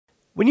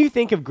When you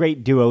think of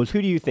great duos,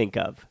 who do you think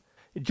of?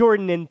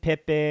 Jordan and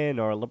Pippen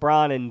or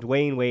LeBron and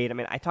Dwayne Wade. I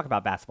mean, I talk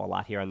about basketball a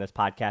lot here on this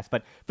podcast,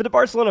 but for the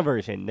Barcelona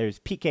version, there's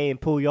Piqué and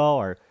Puyol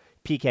or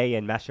Piqué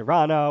and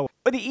Mascherano,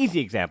 or the easy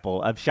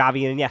example of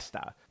Xavi and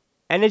Iniesta.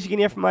 And as you can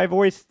hear from my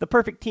voice, the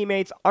perfect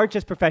teammates aren't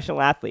just professional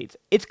athletes.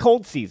 It's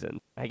cold season.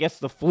 I guess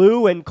the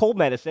flu and cold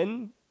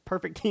medicine,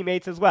 perfect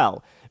teammates as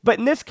well. But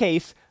in this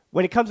case,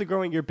 when it comes to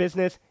growing your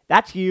business,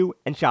 that's you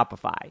and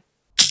Shopify.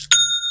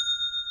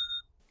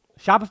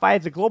 Shopify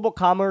is a global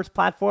commerce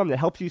platform that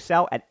helps you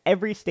sell at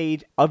every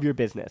stage of your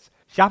business.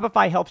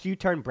 Shopify helps you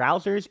turn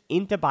browsers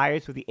into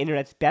buyers with the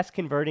internet's best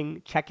converting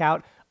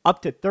checkout,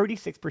 up to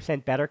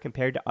 36% better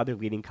compared to other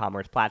leading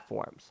commerce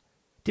platforms.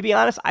 To be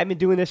honest, I've been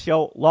doing this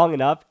show long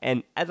enough,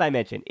 and as I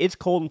mentioned, it's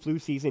cold and flu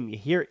season. You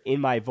hear it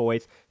in my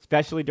voice,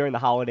 especially during the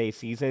holiday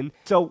season.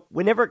 So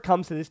whenever it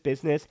comes to this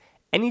business,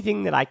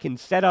 anything that I can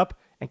set up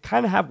and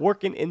kind of have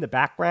working in the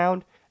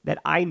background that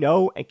I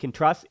know and can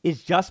trust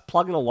is just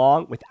plugging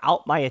along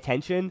without my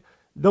attention.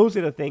 Those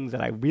are the things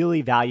that I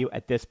really value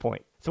at this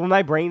point. So when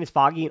my brain is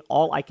foggy and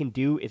all I can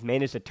do is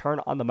manage to turn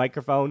on the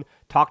microphone,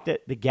 talk to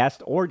the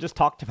guest, or just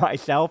talk to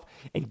myself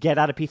and get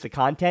out a piece of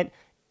content,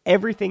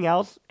 everything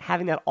else,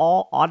 having that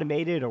all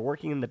automated or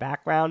working in the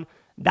background,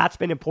 that's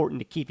been important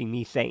to keeping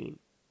me sane.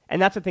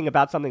 And that's the thing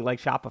about something like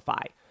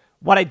Shopify.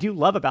 What I do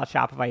love about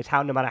Shopify is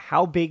how no matter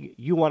how big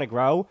you want to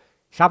grow,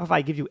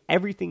 Shopify gives you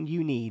everything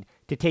you need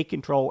to take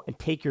control and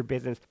take your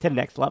business to the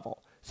next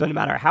level. So no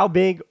matter how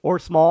big or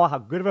small, how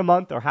good of a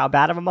month or how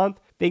bad of a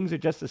month, things are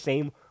just the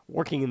same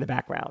working in the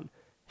background.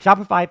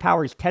 Shopify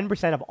powers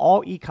 10% of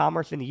all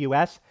e-commerce in the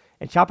US,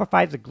 and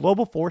Shopify is the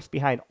global force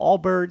behind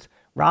Allbirds,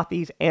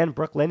 Rothy's, and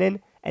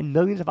Brooklinen, and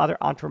millions of other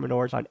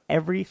entrepreneurs on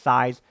every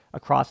size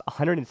across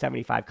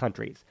 175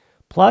 countries.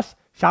 Plus,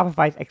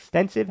 Shopify's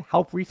extensive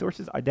help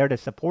resources are there to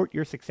support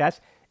your success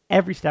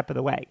every step of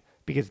the way,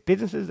 because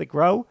businesses that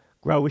grow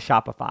with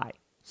Shopify.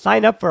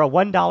 Sign up for a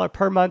 $1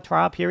 per month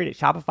trial period at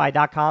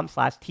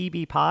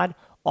shopify.com/tbpod,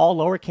 all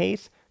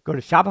lowercase. Go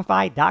to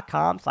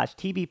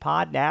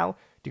shopify.com/tbpod now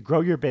to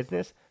grow your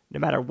business no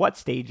matter what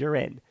stage you're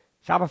in.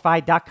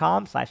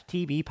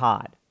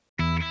 Shopify.com/tbpod.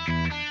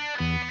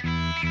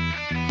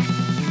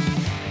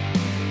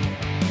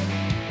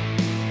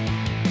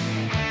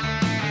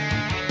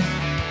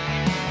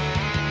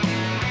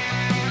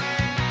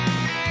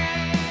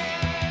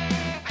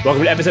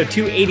 Welcome to episode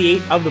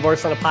 288 of the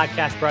Barcelona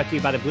Podcast, brought to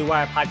you by the Blue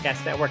Wire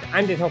Podcast Network.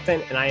 I'm Dan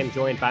Hilton, and I am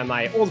joined by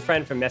my old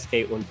friend from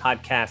SK1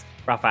 Podcast,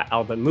 Rafa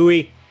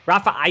Albamui.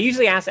 Rafa, I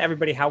usually ask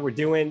everybody how we're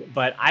doing,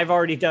 but I've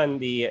already done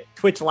the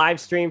Twitch live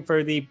stream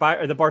for the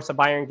Barca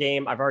Bayern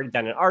game. I've already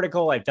done an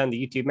article. I've done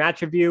the YouTube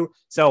match review.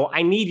 So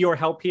I need your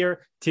help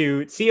here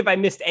to see if I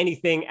missed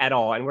anything at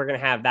all. And we're going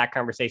to have that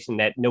conversation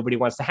that nobody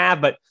wants to have,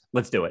 but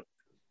let's do it.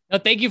 No,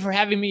 thank you for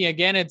having me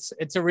again.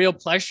 It's a real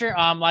pleasure.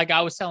 Like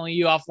I was telling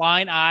you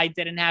offline, I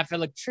didn't have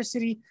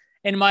electricity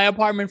in my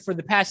apartment for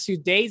the past 2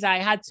 days. I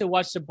had to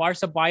watch the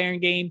Barca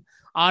Bayern game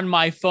on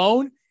my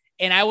phone,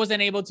 and I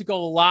wasn't able to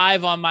go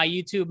live on my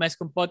YouTube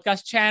Mezcum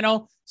Podcast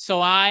channel.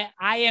 So I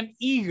am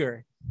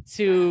eager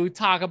to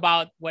talk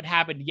about what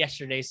happened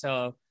yesterday.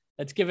 So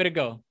let's give it a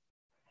go.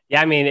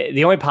 Yeah, I mean,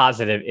 the only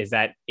positive is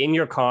that in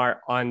your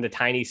car on the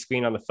tiny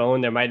screen on the phone,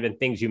 there might have been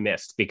things you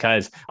missed,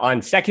 because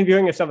on second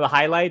viewing of some of the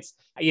highlights,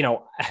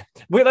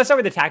 let's start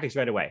with the tactics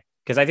right away,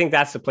 because I think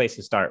that's the place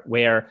to start,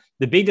 where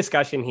the big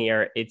discussion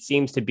here, it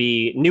seems to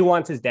be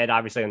nuance is dead,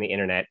 obviously, on the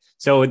internet.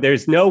 So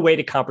there's no way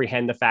to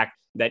comprehend the fact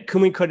that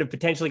Koeman could have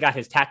potentially got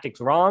his tactics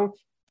wrong.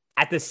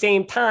 At the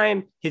same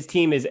time, his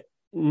team is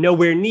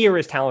nowhere near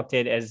as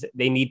talented as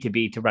they need to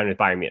be to run with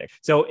Bayern Munich.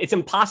 So it's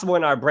impossible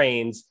in our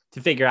brains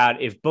to figure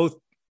out if both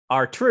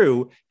are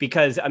true,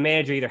 because a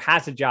manager either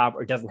has a job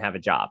or doesn't have a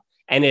job.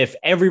 And if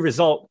every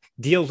result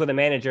deals with a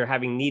manager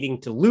needing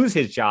to lose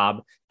his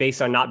job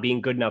based on not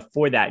being good enough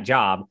for that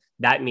job,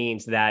 that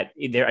means that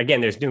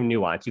there's no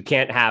nuance. You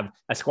can't have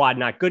a squad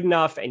not good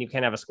enough, and you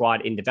can't have a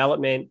squad in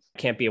development. It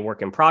can't be a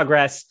work in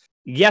progress.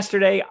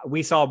 Yesterday,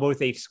 we saw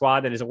both a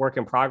squad that is a work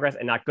in progress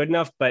and not good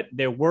enough, but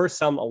there were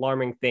some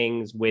alarming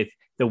things with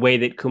the way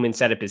that Koeman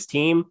set up his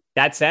team.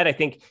 That said, I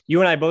think you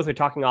and I both were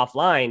talking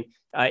offline.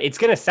 It's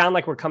going to sound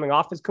like we're coming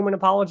off as Koeman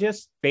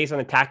apologists based on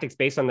the tactics,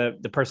 based on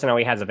the personnel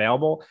he has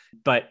available.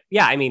 But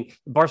yeah, I mean,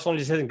 Barcelona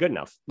just isn't good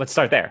enough. Let's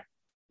start there.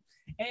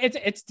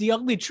 It's the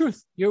ugly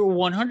truth. You're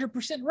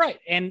 100% right.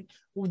 And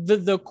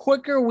the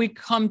quicker we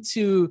come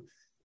to,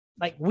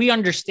 we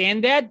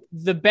understand that,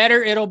 the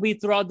better it'll be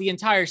throughout the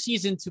entire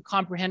season to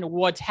comprehend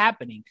what's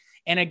happening.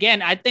 And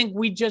again, I think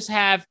we just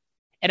have,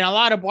 and a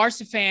lot of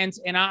Barca fans,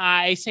 and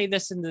I say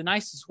this in the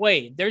nicest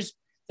way, there's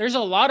a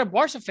lot of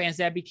Barca fans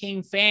that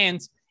became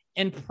fans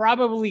in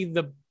probably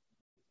the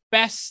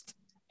best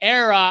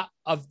era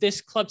of this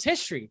club's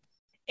history.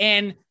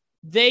 And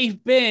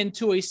they've been,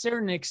 to a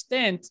certain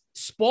extent,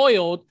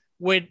 spoiled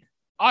with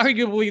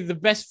arguably the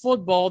best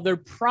football they're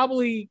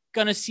probably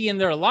going to see in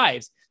their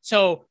lives.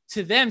 So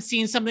to them,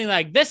 seeing something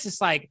like this is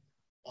like,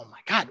 oh my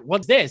God,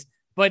 what's this?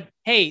 But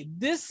hey,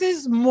 this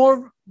is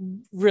more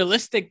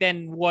realistic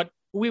than what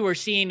we were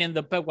seeing in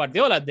the Pep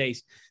Guardiola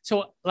days.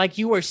 So like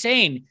you were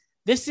saying,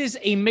 this is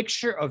a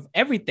mixture of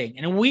everything.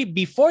 And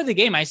before the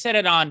game, I said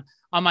it on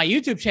my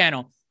YouTube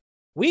channel,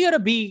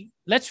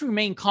 let's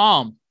remain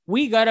calm.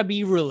 We got to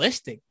be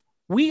realistic.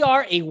 We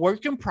are a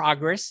work in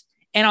progress.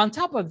 And on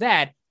top of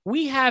that,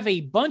 we have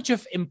a bunch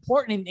of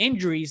important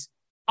injuries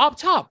up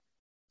top.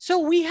 So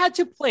we had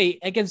to play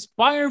against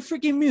Bayern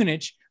freaking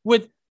Munich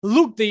with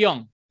Luke de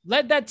Jong.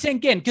 Let that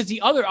sink in, because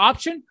the other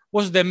option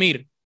was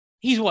Demir.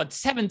 He's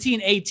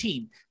 17,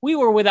 18. We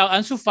were without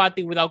Ansu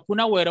Fati, without Kun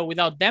Agüero,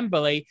 without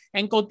Dembele,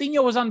 and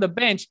Coutinho was on the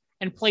bench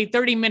and played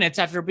 30 minutes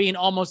after being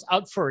almost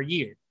out for a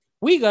year.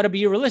 We got to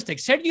be realistic.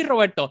 Sergi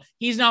Roberto,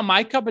 he's not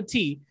my cup of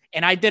tea,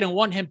 and I didn't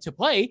want him to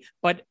play,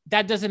 but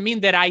that doesn't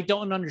mean that I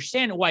don't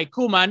understand why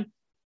Koeman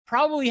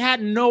probably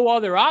had no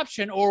other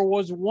option, or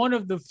was one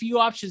of the few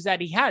options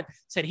that he had.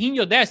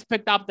 Serginho Dest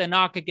picked up the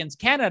knock against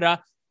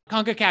Canada,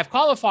 CONCACAF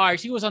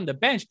qualifiers. He was on the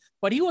bench,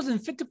 but he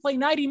wasn't fit to play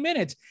 90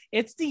 minutes.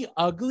 It's the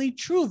ugly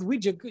truth. We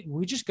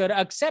just got to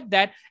accept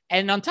that.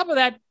 And on top of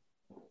that,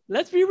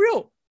 let's be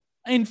real.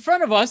 In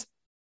front of us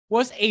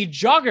was a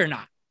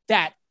juggernaut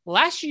that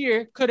last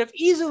year could have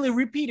easily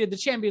repeated the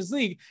Champions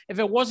League if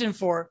it wasn't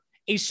for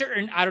a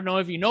certain, I don't know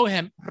if you know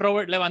him,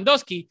 Robert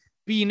Lewandowski,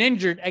 being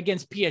injured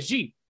against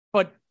PSG.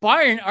 But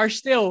Bayern are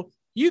still,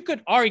 you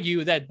could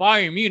argue that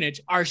Bayern Munich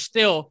are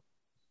still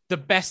the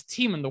best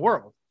team in the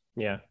world.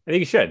 Yeah, I think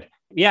you should.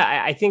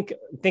 Yeah, I think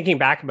thinking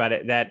back about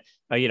it, that,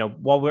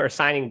 while we're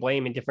assigning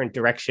blame in different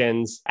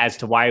directions as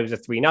to why it was a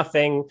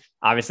 3-0,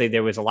 obviously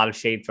there was a lot of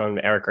shade thrown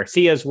Eric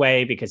Garcia's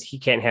way because he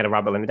can't handle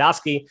Robert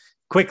Lewandowski.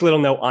 Quick little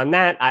note on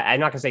that. I'm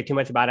not going to say too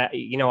much about it.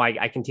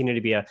 I continue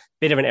to be a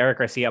bit of an Eric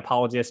Garcia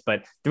apologist,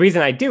 but the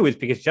reason I do is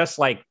because just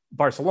like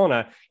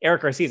Barcelona,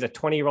 Eric Garcia is a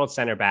 20-year-old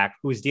center back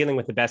who's dealing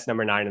with the best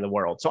number 9 in the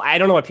world. So I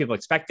don't know what people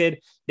expected.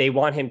 They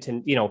want him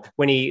to,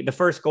 when the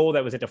first goal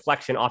that was a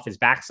deflection off his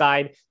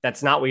backside,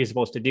 that's not what you're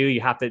supposed to do.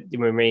 You have to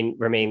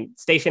remain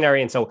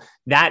stationary. And so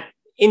that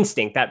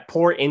instinct, that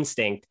poor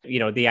instinct,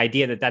 the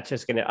idea that that's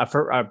just going to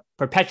a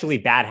perpetually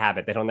bad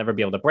habit that he'll never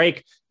be able to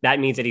break. That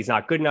means that he's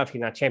not good enough.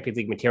 He's not Champions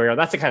League material.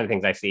 That's the kind of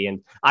things I see.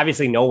 And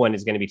obviously no one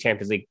is going to be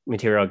Champions League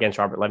material against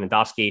Robert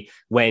Lewandowski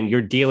when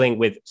you're dealing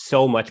with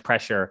so much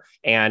pressure.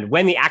 And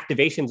when the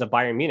activations of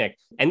Bayern Munich,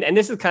 and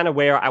this is kind of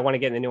where I want to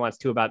get in the nuance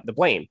too about the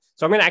blame.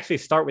 So I'm going to actually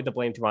start with the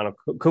blame to Ronald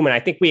Koeman. I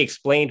think we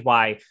explained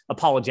why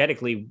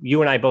apologetically,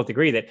 you and I both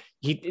agree that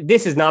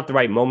this is not the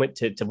right moment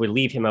to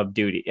relieve him of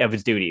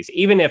his duties.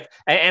 Even if,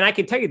 and I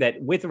can tell you that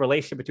with the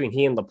relationship between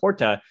he and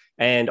Laporta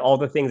and all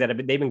the things that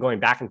they've been going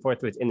back and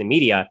forth with in the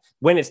media,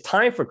 when it's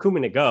time for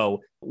Koeman to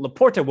go,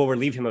 Laporta will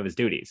relieve him of his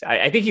duties.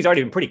 I think he's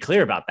already been pretty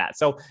clear about that.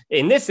 So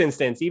in this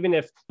instance, even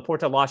if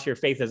Laporta lost your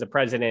faith as a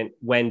president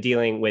when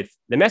dealing with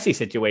the Messi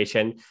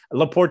situation,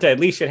 Laporta at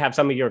least should have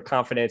some of your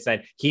confidence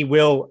that he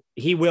will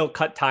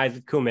cut ties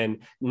with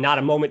Koeman, not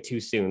a moment too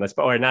soon,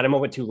 or not a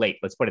moment too late.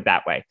 Let's put it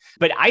that way.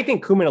 But I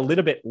think Koeman a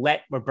little bit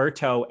let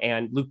Roberto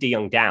and Luke de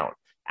Jong down,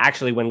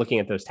 actually, when looking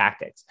at those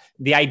tactics.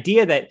 The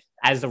idea that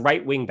as the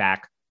right wing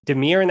back,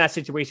 Demir in that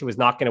situation was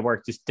not going to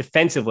work just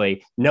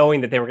defensively,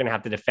 knowing that they were going to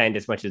have to defend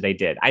as much as they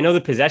did. I know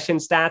the possession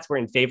stats were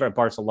in favor of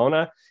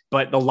Barcelona,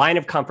 but the line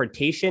of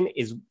confrontation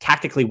is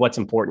tactically what's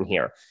important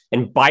here.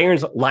 And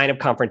Bayern's line of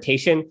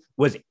confrontation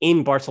was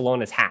in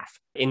Barcelona's half,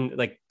 in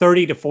like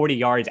 30 to 40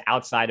 yards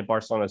outside of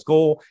Barcelona's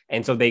goal.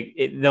 And so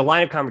the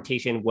line of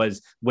confrontation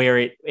was where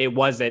it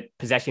was that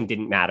possession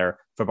didn't matter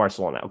for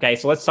Barcelona. Okay,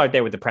 so let's start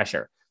there with the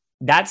pressure.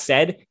 That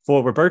said,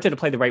 for Roberto to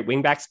play the right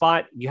wing back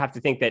spot, you have to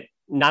think that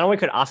not only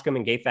could Oscar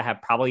Mingueza have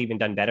probably even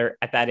done better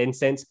at that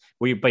instance,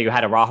 but you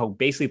had Araújo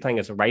basically playing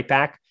as a right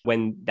back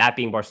when that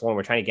being Barcelona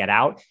were trying to get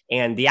out.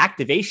 And the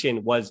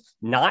activation was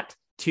not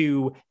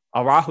to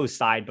Araujo's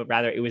side, but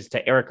rather it was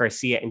to Eric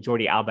Garcia and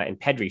Jordi Alba and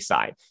Pedri's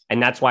side.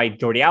 And that's why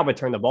Jordi Alba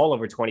turned the ball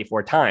over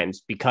 24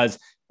 times, because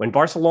when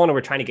Barcelona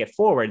were trying to get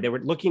forward, they were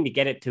looking to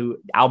get it to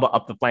Alba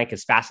up the flank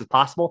as fast as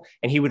possible,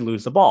 and he would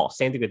lose the ball.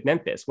 Same thing with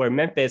Memphis, where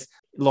Memphis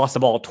lost the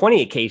ball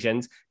 20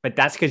 occasions, but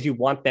that's because you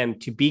want them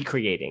to be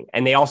creating.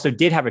 And they also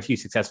did have a few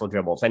successful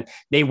dribbles, and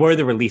they were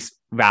the release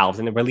valves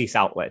and the release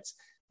outlets.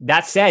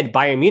 That said,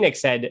 Bayern Munich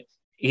said,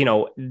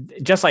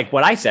 just like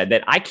what I said,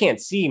 that I can't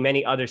see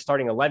many other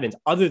starting 11s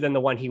other than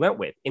the one he went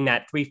with in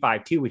that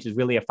 3-5-2, which is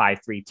really a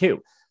 5-3-2.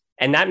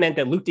 And that meant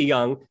that Luke de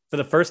Jong, for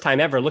the first time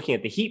ever looking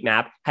at the heat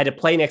map, had to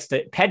play next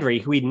to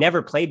Pedri, who he'd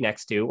never played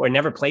next to or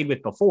never played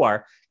with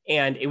before.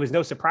 And it was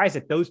no surprise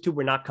that those two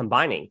were not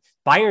combining.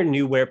 Bayern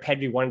knew where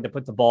Pedri wanted to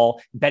put the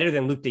ball better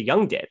than Luke de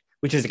Jong did,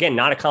 which is, again,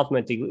 not a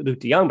compliment to Luke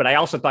de Jong, but I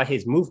also thought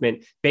his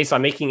movement based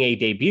on making a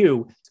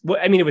debut,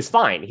 it was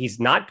fine.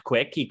 He's not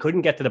quick. He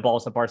couldn't get to the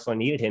balls that Barcelona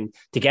needed him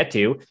to get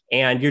to.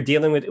 And you're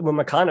dealing with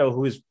Upamecano,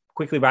 who's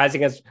quickly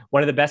rising as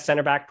one of the best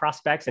center back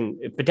prospects and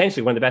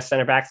potentially one of the best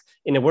center backs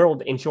in the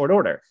world in short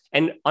order.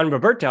 And on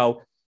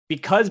Roberto,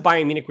 because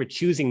Bayern Munich were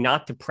choosing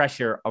not to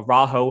pressure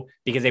Araújo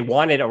because they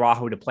wanted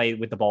Araújo to play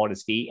with the ball at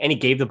his feet, and he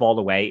gave the ball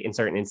away in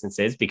certain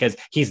instances because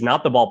he's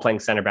not the ball playing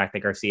center back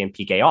that Garcia and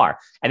Piqué are.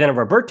 And then on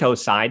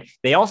Roberto's side,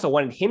 they also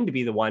wanted him to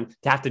be the one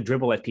to have to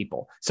dribble at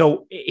people.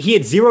 So he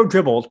had 0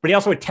 dribbles, but he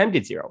also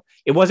attempted 0.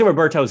 It wasn't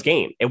Roberto's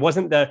game. It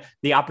wasn't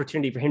the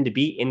opportunity for him to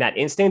be in that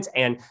instance.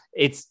 And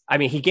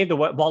he gave the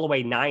ball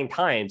away 9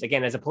 times,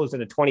 again, as opposed to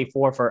the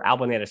 24 for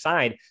Alba on the other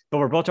side, but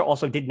Roberto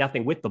also did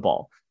nothing with the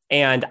ball.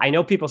 And I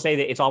know people say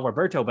that it's all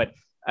Roberto, but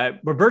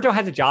Roberto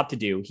has a job to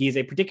do. He's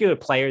a particular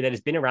player that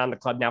has been around the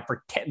club now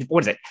for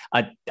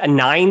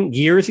 9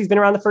 years. He's been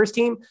around the first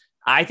team.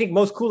 I think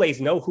most Kool-Aids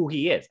know who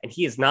he is, and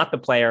he is not the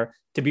player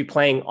to be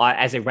playing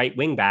as a right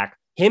wing back.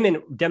 Him and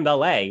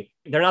Dembele,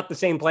 they're not the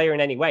same player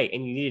in any way.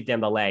 And you needed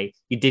Dembele.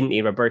 You didn't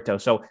need Roberto.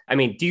 So,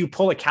 do you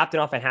pull a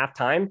captain off at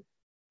halftime?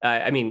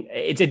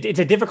 It's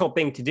a difficult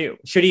thing to do.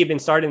 Should he have been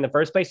started in the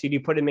first place? Should you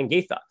put him in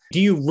Gaetha?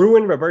 Do you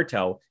ruin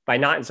Roberto by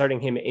not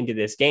inserting him into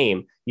this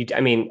game?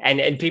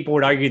 And people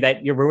would argue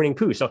that you're ruining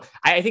Poo. So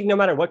I think no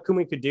matter what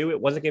Koeman could do, it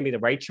wasn't going to be the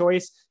right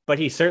choice, but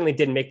he certainly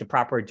didn't make the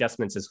proper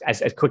adjustments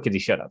as quick as he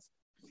should have.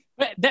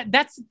 But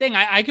that's the thing.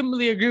 I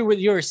completely agree with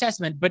your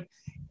assessment.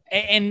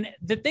 And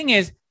the thing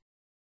is,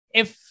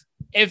 if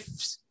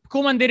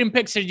Koeman didn't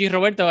pick Sergi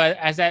Roberto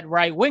as that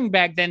right wing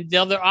back, then the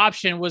other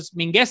option was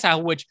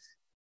Mingueza, which,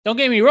 don't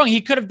get me wrong,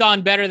 he could have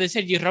done better than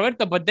Sergi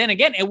Roberto, but then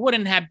again, it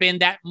wouldn't have been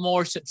that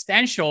more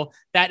substantial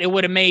that it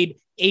would have made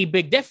a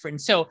big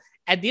difference. So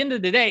at the end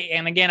of the day,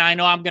 and again, I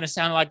know I'm going to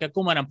sound like a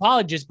Koeman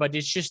apologist, but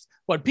it's just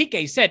what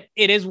Piqué said.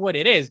 It is what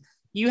it is.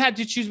 You had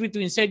to choose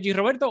between Sergi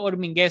Roberto or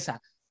Mingueza.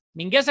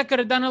 Mingueza could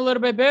have done a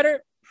little bit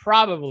better,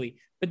 probably.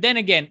 But then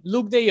again,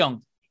 Luke de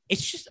Jong,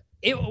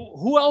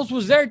 who else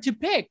was there to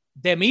pick?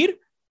 Demir?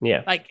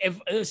 Yeah. Like if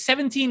a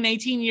 17,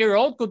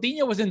 18-year-old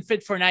Coutinho wasn't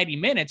fit for 90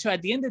 minutes. So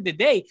at the end of the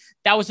day,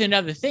 that was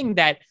another thing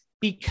that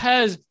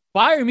because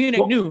Bayern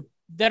Munich knew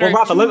that. Well,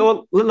 Rafa,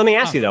 let me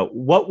ask you though,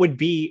 what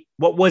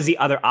was the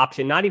other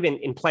option? Not even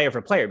in player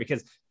for player,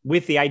 because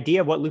with the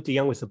idea of what Luke de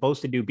Jong was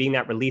supposed to do, being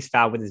that release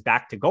foul with his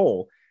back to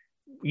goal,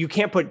 you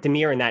can't put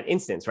Demir in that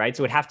instance, right?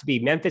 So it'd have to be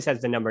Memphis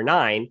as the number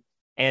 9,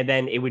 and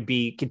then it would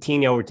be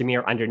Coutinho or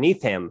Demir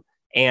underneath him.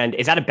 And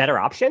is that a better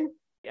option?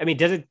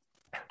 Does it?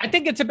 I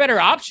think it's a better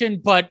option,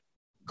 but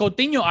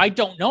Coutinho, I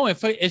don't know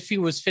if he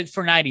was fit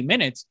for 90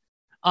 minutes.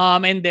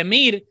 And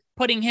Demir,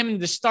 putting him in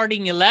the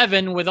starting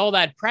 11 with all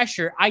that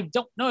pressure, I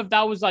don't know if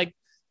that was like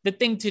the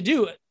thing to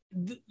do.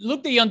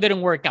 Luke de Jong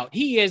didn't work out.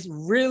 He is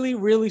really,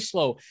 really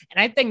slow.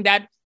 And I think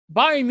that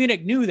Bayern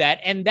Munich knew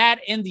that, and that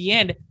in the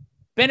end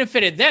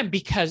benefited them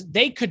because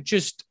they could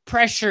just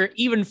pressure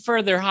even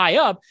further high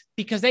up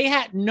because they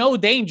had no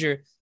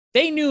danger.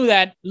 They knew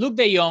that Luke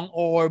de Jong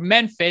or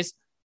Memphis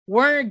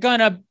weren't going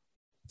to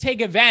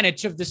take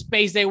advantage of the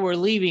space they were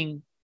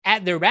leaving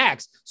at their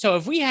backs. So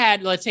if we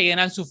had, let's say, an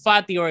Ansu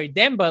Fati or a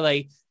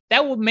Dembele,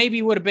 that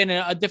would have been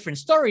a different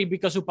story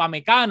because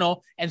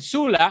Upamecano and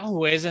Sula,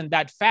 who isn't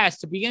that fast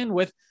to begin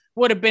with,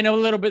 would have been a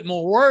little bit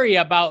more worried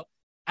about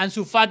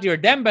Ansu Fati or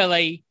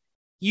Dembele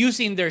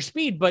using their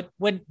speed. But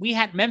when we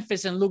had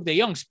Memphis and Luke de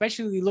Jong,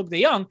 especially Luke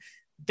de Jong,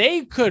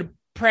 they could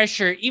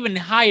pressure even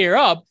higher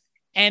up,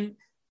 and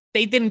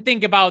they didn't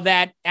think about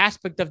that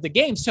aspect of the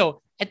game.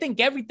 So I think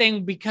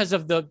everything, because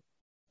of the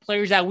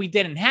players that we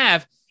didn't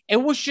have, it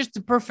was just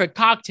the perfect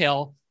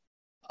cocktail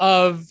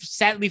of,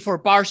 sadly for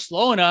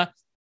Barcelona,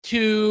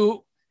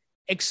 to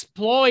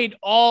exploit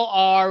all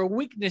our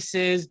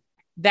weaknesses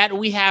that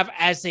we have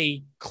as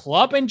a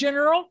club in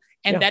general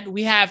and that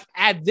we have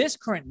at this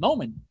current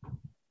moment.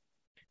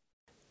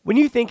 When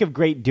you think of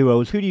great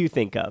duos, who do you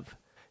think of?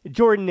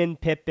 Jordan and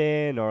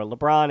Pippen, or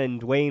LeBron and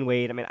Dwayne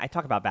Wade? I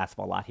talk about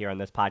basketball a lot here on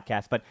this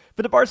podcast, but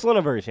for the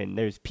Barcelona version,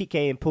 there's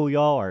Piqué and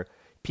Puyol, or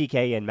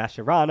Piqué and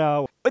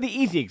Mascherano, or the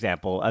easy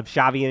example of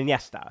Xavi and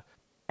Iniesta.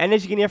 And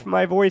as you can hear from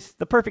my voice,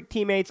 the perfect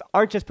teammates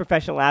aren't just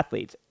professional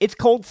athletes. It's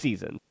cold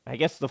season. I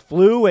guess the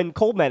flu and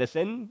cold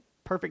medicine,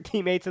 perfect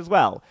teammates as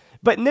well.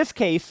 But in this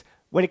case,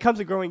 when it comes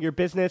to growing your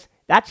business,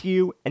 that's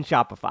you and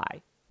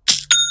Shopify.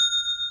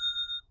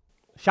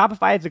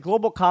 Shopify is a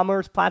global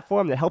commerce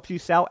platform that helps you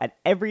sell at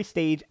every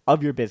stage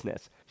of your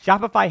business.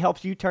 Shopify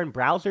helps you turn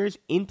browsers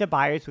into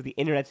buyers with the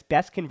internet's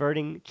best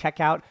converting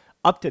checkout,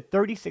 up to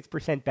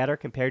 36% better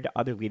compared to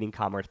other leading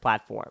commerce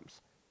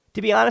platforms.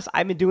 To be honest,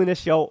 I've been doing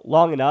this show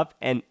long enough,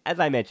 and as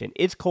I mentioned,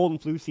 it's cold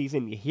and flu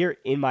season. You hear it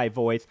in my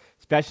voice,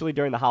 especially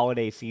during the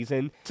holiday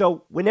season.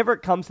 So whenever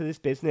it comes to this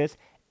business,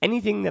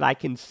 anything that I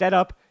can set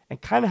up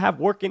and kind of have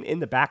working in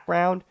the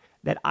background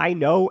that I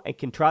know and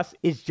can trust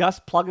is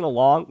just plugging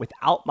along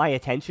without my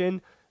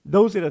attention.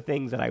 Those are the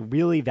things that I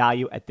really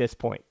value at this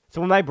point. So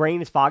when my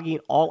brain is foggy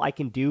and all I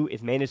can do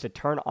is manage to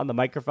turn on the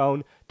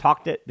microphone,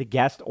 talk to the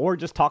guest, or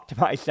just talk to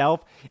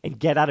myself and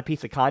get out a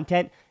piece of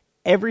content,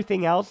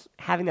 everything else,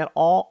 having that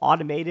all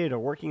automated or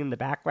working in the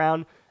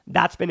background,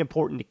 that's been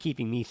important to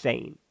keeping me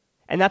sane.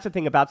 And that's the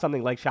thing about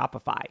something like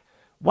Shopify.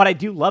 What I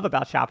do love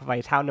about Shopify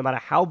is how no matter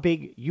how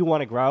big you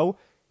want to grow,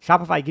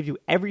 Shopify gives you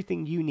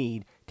everything you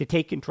need to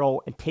take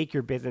control and take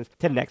your business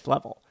to the next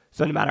level.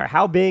 So no matter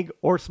how big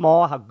or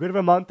small, how good of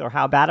a month or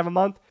how bad of a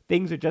month,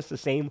 things are just the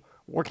same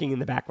working in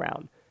the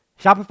background.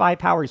 Shopify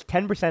powers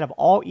 10% of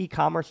all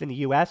e-commerce in the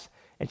US,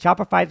 and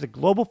Shopify is the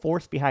global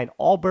force behind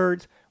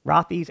Allbirds,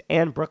 Rothy's,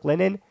 and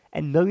Brooklinen,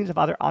 and millions of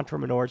other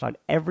entrepreneurs on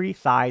every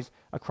size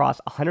across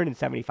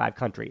 175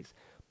 countries.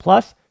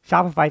 Plus,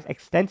 Shopify's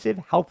extensive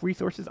help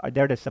resources are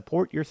there to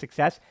support your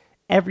success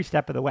every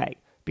step of the way,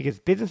 because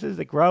businesses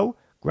that grow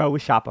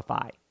with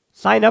Shopify.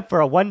 Sign up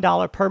for a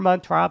 $1 per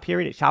month trial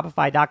period at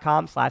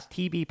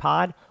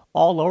shopify.com/tbpod,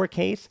 all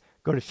lowercase.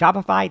 Go to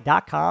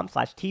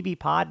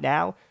shopify.com/tbpod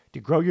now to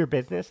grow your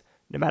business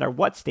no matter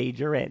what stage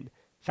you're in.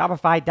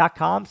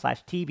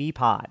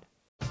 Shopify.com/tbpod.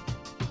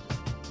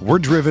 We're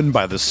driven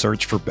by the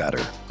search for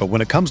better. But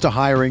when it comes to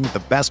hiring,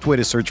 the best way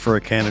to search for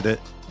a candidate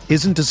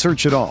isn't to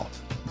search at all.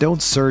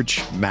 Don't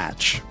search,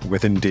 match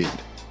with Indeed.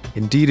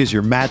 Indeed is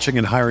your matching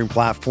and hiring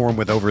platform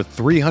with over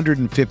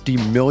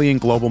 350 million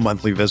global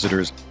monthly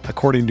visitors,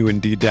 according to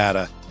Indeed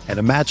data, and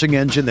a matching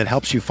engine that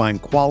helps you find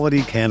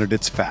quality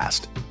candidates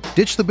fast.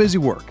 Ditch the busy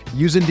work.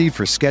 Use Indeed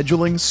for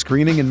scheduling,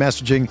 screening, and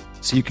messaging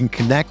so you can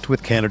connect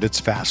with candidates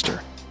faster.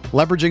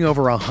 Leveraging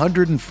over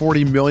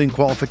 140 million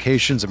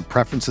qualifications and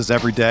preferences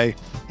every day,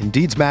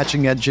 Indeed's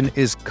matching engine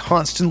is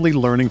constantly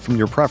learning from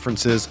your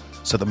preferences,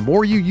 so the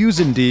more you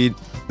use Indeed,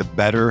 the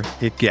better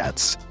it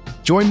gets.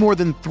 Join more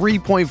than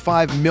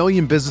 3.5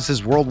 million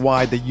businesses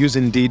worldwide that use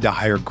Indeed to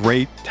hire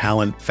great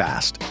talent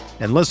fast.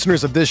 And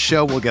listeners of this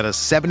show will get a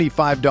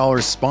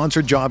 $75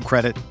 sponsored job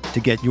credit to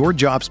get your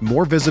jobs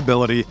more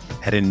visibility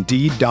at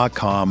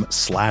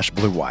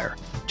Indeed.com/Blue Wire.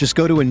 Just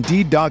go to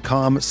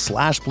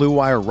Indeed.com/Blue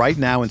Wire right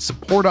now and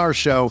support our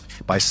show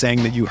by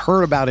saying that you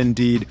heard about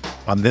Indeed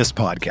on this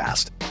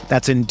podcast.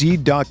 That's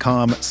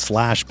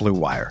Indeed.com/Blue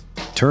Wire.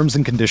 Terms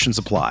and conditions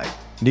apply.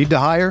 Need to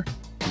hire?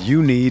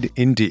 You need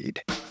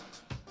Indeed.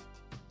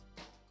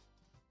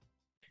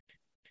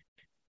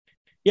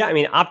 Yeah, I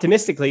mean,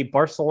 optimistically,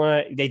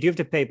 Barcelona, they do have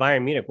to play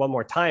Bayern Munich one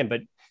more time,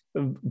 but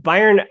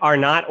Bayern are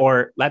not,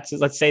 or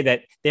let's say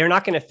that they're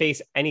not going to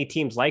face any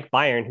teams like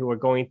Bayern who are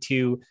going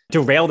to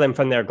derail them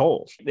from their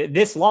goals.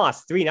 This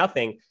loss,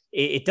 3-0,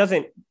 it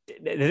doesn't,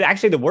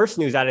 actually the worst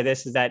news out of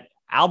this is that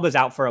Alba's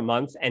out for a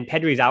month and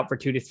Pedri's out for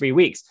 2 to 3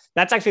 weeks.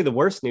 That's actually the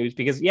worst news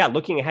because, yeah,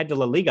 looking ahead to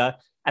La Liga,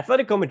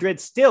 Atletico Madrid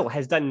still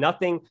has done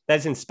nothing that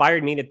has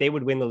inspired me that they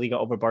would win the Liga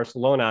over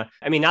Barcelona.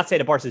 I mean, not to say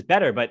the Barca is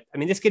better, but I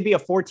mean, this could be a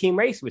 4-team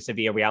race with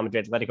Sevilla, Real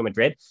Madrid, Atletico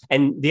Madrid.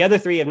 And the other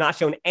three have not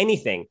shown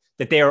anything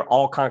that they are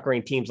all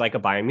conquering teams like a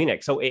Bayern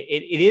Munich. So it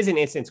is an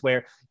instance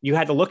where you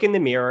had to look in the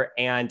mirror.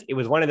 And it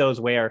was one of those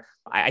where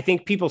I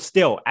think people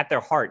still at their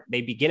heart,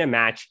 they begin a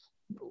match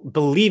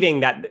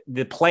believing that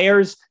the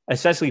players,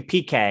 especially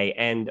Piqué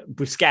and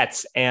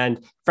Busquets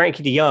and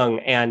Frankie de Jong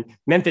and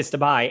Memphis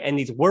Depay and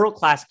these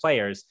world-class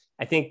players,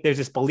 I think there's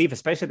this belief,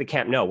 especially at the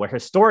Camp Nou, where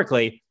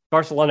historically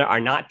Barcelona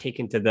are not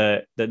taken to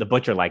the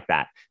butcher like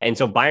that. And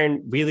so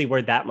Bayern really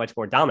were that much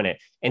more dominant.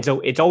 And so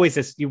it's always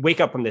this, you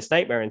wake up from this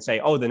nightmare and say,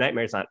 oh, the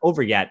nightmare's not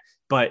over yet,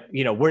 but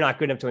we're not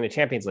good enough to win the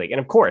Champions League. And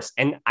of course,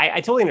 and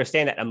I totally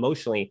understand that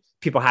emotionally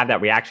people have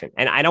that reaction.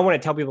 And I don't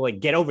want to tell people like,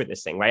 get over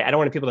this thing, right? I don't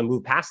want people to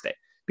move past it.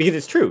 Because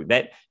it's true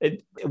that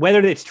whether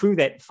it's true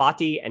that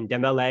Fati and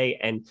Dembele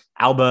and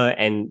Alba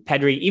and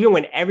Pedri, even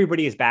when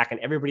everybody is back and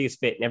everybody is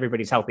fit and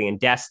everybody's healthy and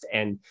Dest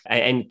and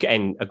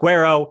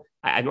Aguero,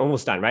 I'm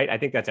almost done, right? I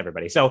think that's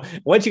everybody. So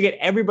once you get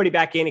everybody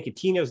back in and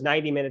Coutinho's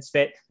 90 minutes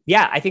fit,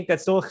 yeah, I think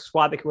that's still a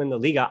squad that can win the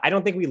Liga. I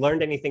don't think we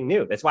learned anything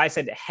new. That's why I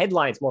said the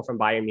headlines more from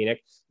Bayern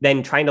Munich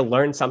than trying to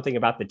learn something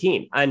about the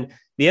team. And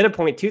the other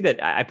point too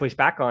that I push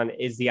back on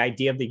is the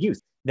idea of the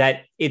youth,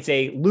 that it's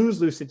a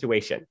lose-lose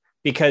situation.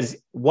 Because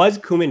was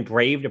Koeman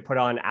brave to put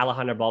on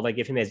Alejandro Balde,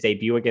 give him his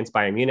debut against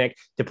Bayern Munich,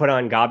 to put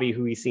on Gabi,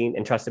 who he's seen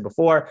and trusted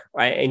before,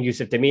 right, and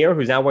Yusuf Demir,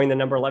 who's now wearing the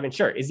number 11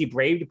 shirt? Is he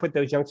brave to put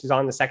those youngsters on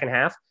in the second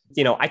half?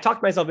 I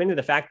talked myself into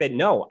the fact that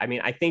no. I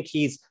mean, I think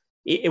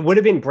it would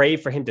have been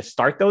brave for him to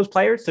start those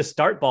players, to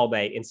start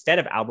Balde instead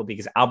of Alba,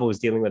 because Alba was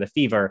dealing with a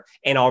fever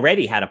and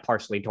already had a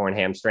partially torn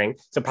hamstring.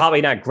 So probably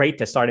not great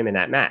to start him in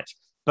that match.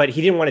 But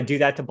he didn't want to do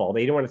that to Balde.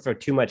 He didn't want to throw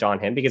too much on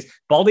him because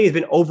Balde has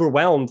been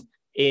overwhelmed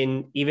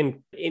in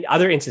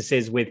other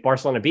instances with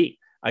Barcelona B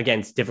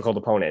against difficult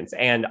opponents.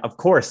 And of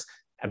course,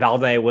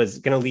 Balde was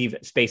going to leave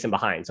space in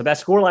behind. So that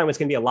scoreline was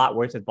going to be a lot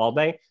worse with Balde,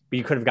 but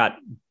you could have got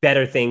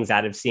better things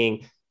out of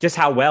seeing just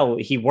how well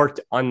he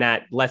worked on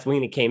that left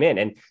wing that came in.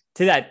 And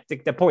to that,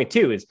 the point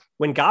too, is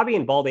when Gabi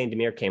and Balde and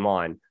Demir came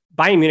on,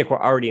 Bayern Munich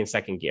were already in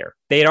second gear.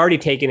 They had already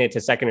taken it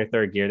to second or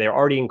third gear. They were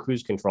already in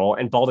cruise control,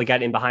 and Balde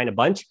got in behind a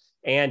bunch.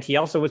 And he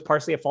also was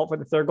partially at fault for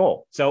the third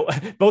goal. So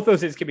both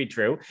those things could be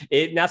true.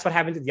 And that's what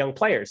happens with young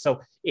players.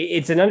 So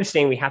it's an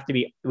understanding we have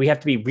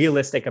to be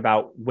realistic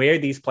about where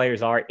these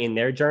players are in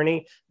their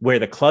journey, where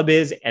the club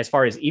is as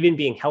far as even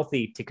being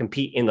healthy to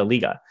compete in the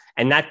Liga.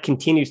 And that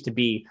continues to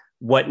be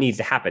what needs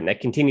to happen. That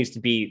continues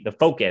to be the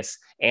focus.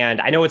 And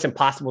I know it's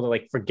impossible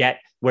to forget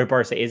where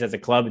Barca is as a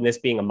club and this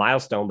being a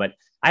milestone, but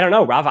I don't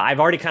know, Rafa, I've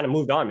already kind of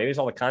moved on. Maybe it's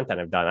all the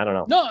content I've done. I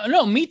don't know.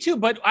 No, me too.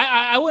 But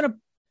I want to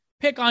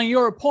pick on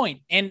your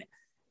point. And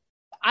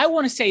I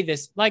want to say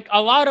this, like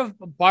a lot of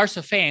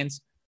Barca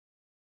fans,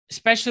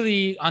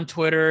 especially on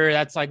Twitter,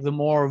 that's like the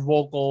more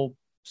vocal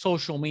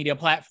social media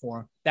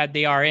platform that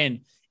they are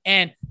in.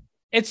 And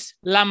it's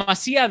La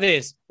Masia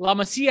this, La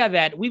Masia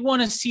that. We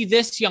want to see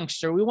this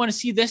youngster. We want to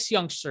see this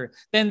youngster.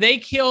 Then they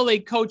kill a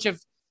coach if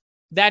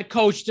that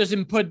coach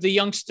doesn't put the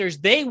youngsters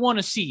they want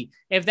to see.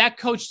 If that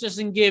coach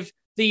doesn't give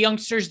the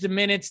youngsters the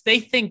minutes they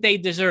think they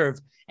deserve.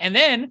 And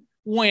then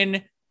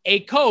when a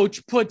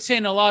coach puts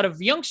in a lot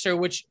of youngsters,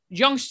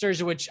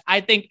 which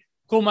I think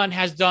Koeman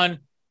has done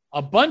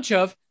a bunch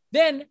of,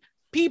 then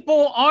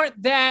people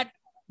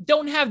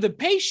don't have the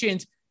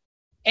patience.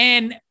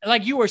 And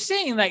like you were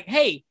saying, like,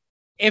 hey,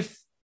 if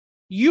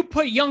you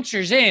put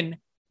youngsters in,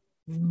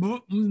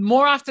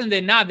 more often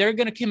than not, they're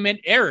going to commit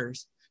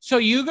errors. So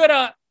you got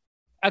to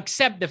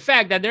accept the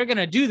fact that they're going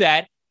to do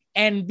that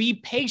and be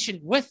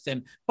patient with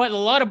them. But a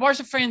lot of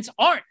Barca fans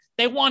aren't.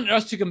 They wanted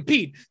us to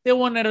compete. They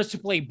wanted us to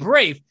play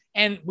brave.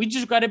 And we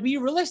just got to be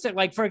realistic.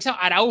 Like, for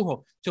example,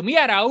 Araújo. To me,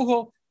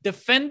 Araújo,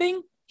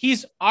 defending,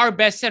 he's our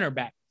best center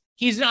back.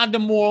 He's not the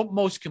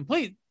most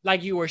complete.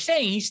 Like you were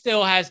saying, he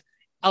still has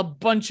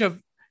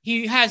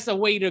he has a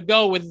way to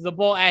go with the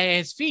ball at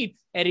his feet.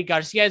 Eric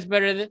Garcia is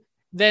better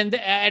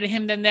at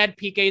him than that.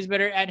 Piqué is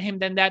better at him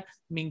than that.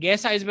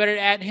 Mingueza is better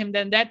at him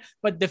than that.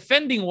 But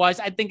defending wise,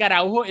 I think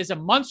Araújo is a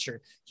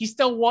monster. He's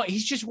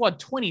just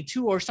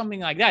 22 or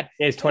something like that.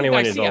 Yeah, he's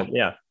 21 years old.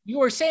 Yeah. You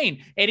were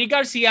saying Eric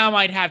Garcia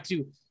might have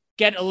to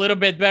get a little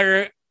bit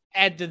better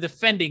at the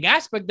defending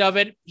aspect of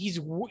it. He's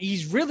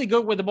really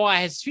good with the ball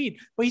at his feet,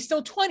 but he's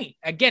still 20.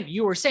 Again,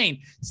 you were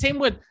saying same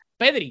with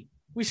Pedri.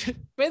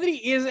 Pedri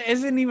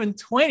isn't even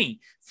 20.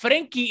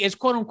 Frenkie is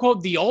quote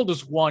unquote the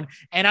oldest one,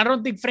 and I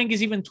don't think Frenkie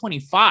is even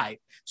 25.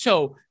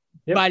 So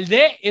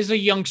Balde is a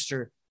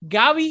youngster.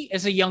 Gavi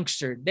is a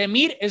youngster.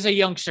 Demir is a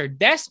youngster.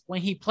 Des,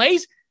 when he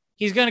plays,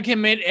 he's gonna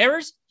commit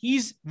errors.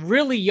 He's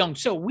really young.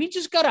 So we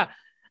just gotta.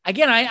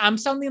 Again, I'm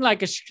sounding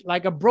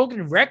like a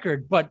broken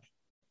record, but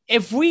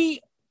if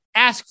we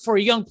ask for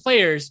young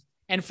players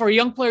and for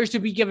young players to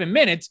be given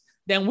minutes,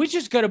 then we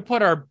just got to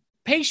put our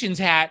patience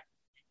hat.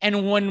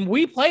 And when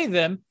we play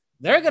them,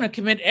 they're going to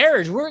commit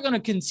errors. We're going to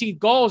concede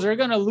goals. They're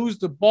going to lose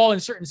the ball in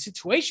certain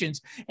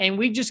situations. And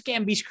we just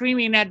can't be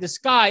screaming at the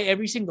sky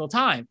every single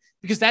time,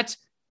 because that's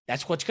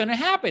what's going to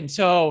happen.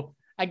 So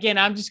again,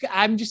 I'm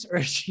just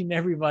urging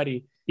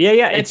everybody.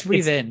 Yeah. Let's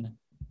breathe in.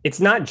 It's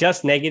not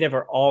just negative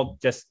or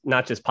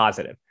not just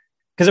positive.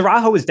 Because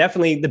Araújo was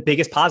definitely the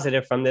biggest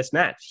positive from this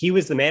match. He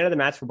was the man of the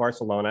match for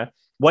Barcelona.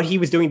 What he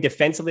was doing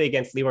defensively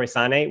against Leroy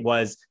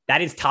Sané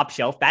that is top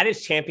shelf. That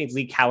is Champions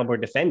League caliber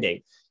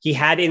defending. He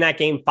had in that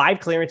game 5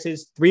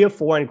 clearances, 3 of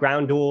 4 on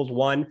ground duels,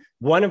 1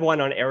 of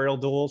 1 on aerial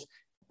duels.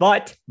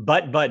 But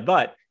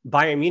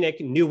Bayern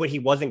Munich knew what he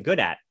wasn't good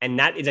at. And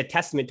that is a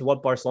testament to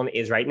what Barcelona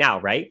is right now,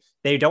 right?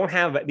 They don't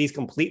have these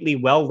completely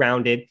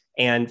well-rounded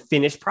and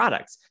finished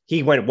products.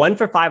 He went 1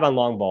 for 5 on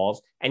long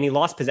balls, and he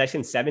lost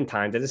possession 7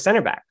 times as a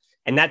center back.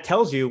 And that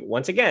tells you,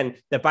 once again,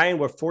 that Bayern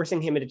were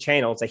forcing him into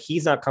channels that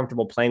he's not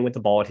comfortable playing with the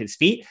ball at his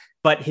feet,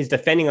 but his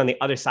defending on the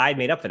other side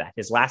made up for that.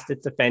 His last-ditch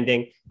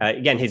defending,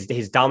 again,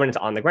 his dominance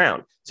on the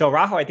ground. So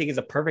Araújo, I think, is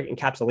a perfect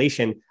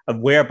encapsulation of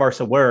where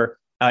Barca were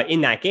in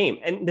that game.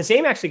 And the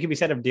same actually could be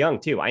said of De Jong,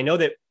 too. I know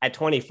that at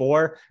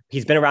 24,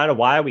 he's been around a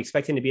while. We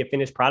expect him to be a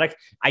finished product.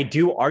 I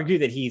do argue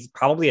that he's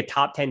probably a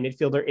top 10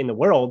 midfielder in the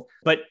world,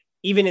 but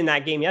even in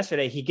that game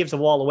yesterday, he gives the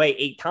ball away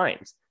 8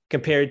 times.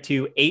 Compared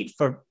to 5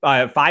 for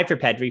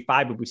Pedri,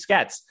 5 with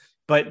Busquets.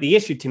 But the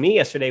issue to me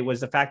yesterday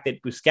was the fact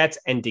that Busquets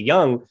and De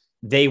Jong,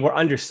 they were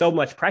under so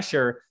much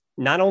pressure,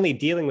 not only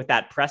dealing with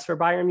that press for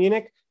Bayern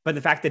Munich, but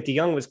the fact that De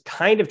Jong was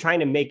kind of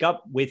trying to make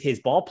up with his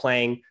ball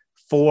playing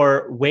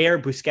for where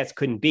Busquets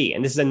couldn't be.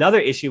 And this is another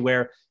issue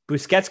where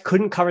Busquets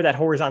couldn't cover that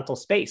horizontal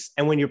space.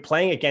 And when you're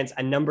playing against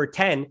a number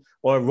 10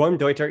 or a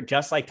Raumdeuter,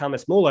 just like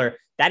Thomas Muller,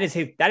 that is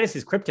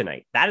his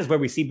kryptonite. That is where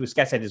we see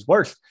Busquets at his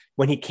worst,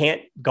 when he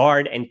can't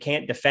guard and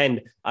can't defend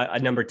a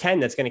number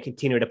 10 that's going to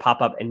continue to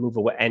pop up and move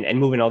away and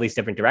move in all these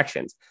different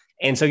directions.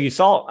 And so you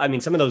saw,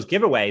 some of those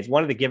giveaways,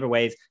 one of the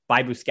giveaways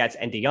by Busquets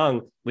and De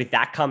Jong with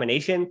that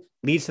combination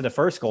leads to the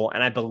first goal.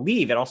 And I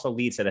believe it also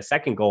leads to the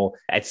second goal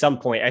at some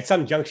point, at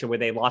some juncture where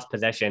they lost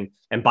possession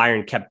and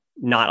Bayern kept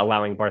not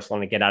allowing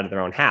Barcelona to get out of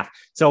their own half.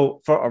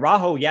 So for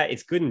Araújo, yeah,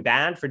 it's good and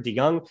bad. For De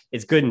Jong,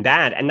 it's good and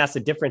bad. And that's the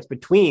difference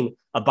between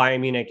a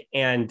Bayern Munich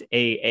and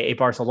a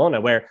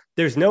Barcelona, where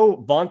there's no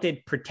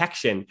vaunted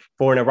protection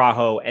for an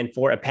Araújo and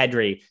for a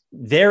Pedri.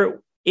 Their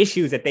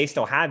issues that they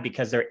still have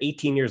because they're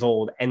 18 years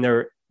old and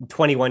they're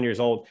 21 years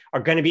old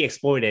are going to be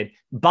exploited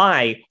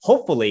by,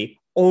 hopefully,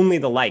 only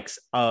the likes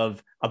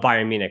of a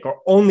Bayern Munich or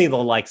only the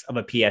likes of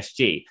a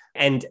PSG.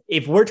 And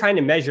if we're trying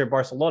to measure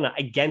Barcelona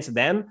against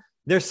them,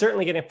 they're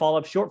certainly going to fall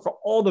up short for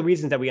all the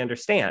reasons that we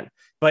understand.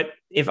 But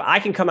if I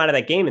can come out of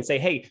that game and say,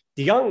 hey,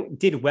 De Jong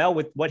did well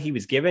with what he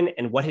was given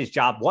and what his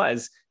job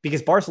was,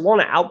 because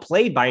Barcelona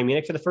outplayed Bayern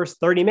Munich for the first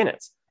 30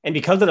 minutes. And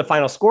because of the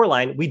final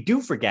scoreline, we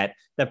do forget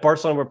that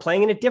Barcelona were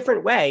playing in a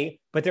different way,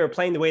 but they were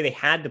playing the way they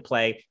had to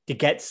play to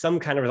get some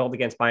kind of result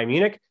against Bayern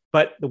Munich.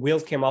 but the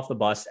wheels came off the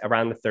bus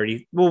around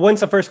once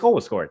the first goal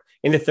was scored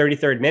in the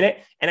 33rd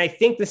minute. And I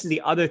think this is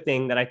the other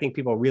thing that I think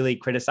people are really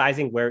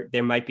criticizing, where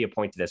there might be a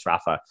point to this,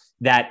 Rafa,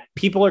 that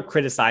people are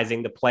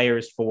criticizing the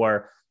players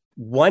for,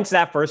 once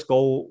that first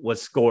goal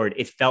was scored,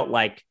 it felt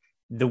like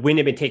the wind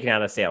had been taken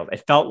out of sails.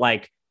 It felt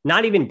like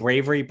not even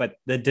bravery, but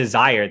the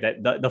desire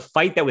that the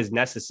fight that was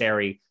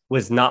necessary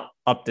was not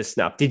up to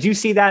snuff. Did you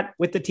see that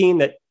with the team,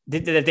 that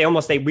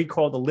they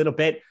recoiled a little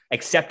bit,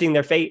 accepting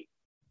their fate?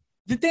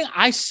 The thing,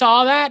 I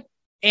saw that,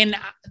 and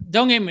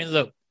don't get me,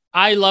 look,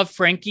 I love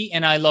Frankie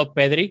and I love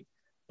Pedri,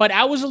 but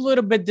I was a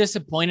little bit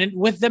disappointed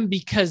with them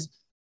because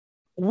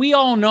we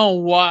all know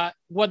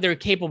what they're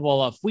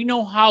capable of. We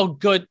know how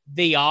good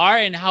they are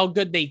and how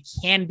good they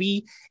can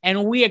be,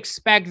 and we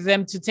expect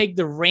them to take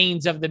the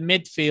reins of the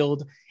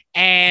midfield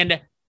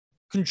and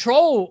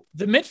control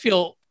the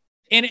midfield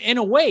in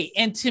a way.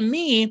 And to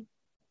me,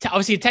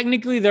 obviously,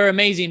 technically they're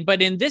amazing,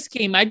 but in this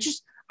game, I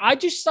just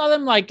saw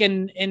them like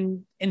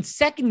in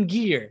second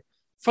gear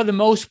for the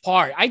most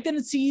part. I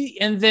didn't see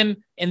in them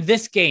in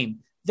this game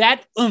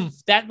that oomph,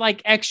 that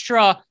like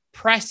extra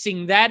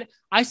pressing. That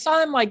I saw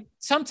them like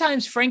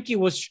sometimes Frankie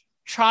was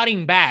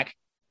trotting back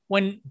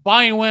when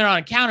Bayern went on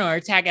a counter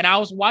attack, and I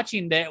was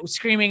watching that,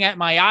 screaming at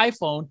my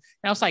iPhone, and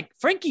I was like,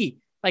 Frankie,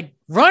 like,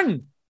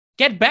 run,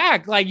 get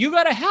back, like, you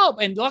gotta help.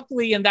 And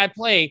luckily in that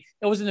play,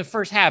 it was in the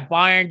first half,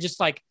 Bayern just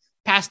like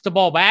passed the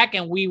ball back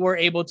and we were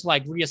able to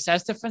like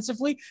reassess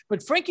defensively,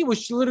 but Frankie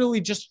was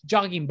literally just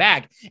jogging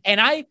back. And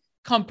I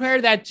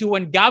compare that to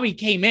when Gavi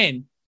came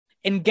in,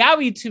 and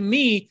Gavi, to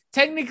me,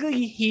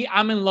 technically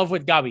I'm in love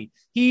with Gavi.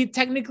 He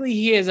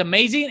is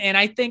amazing, and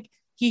I think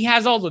he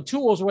has all the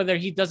tools. Whether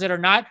he does it or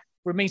not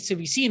remains to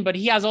be seen, but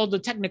he has all the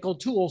technical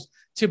tools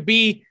to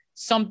be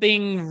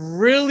something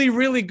really,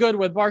 really good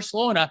with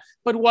Barcelona.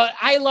 But what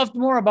I loved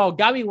more about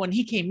Gavi when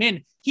he came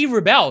in, he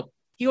rebelled.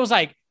 He was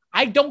like,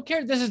 I don't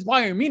care. This is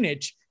Bayern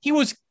Munich. He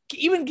was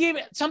even gave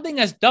something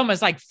as dumb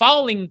as like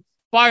fouling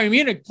Bayern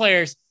Munich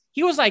players.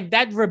 He was like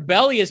that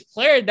rebellious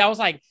player that was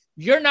like,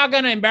 you're not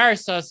going to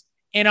embarrass us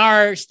in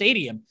our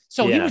stadium.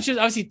 So he was just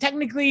obviously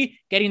technically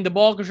getting the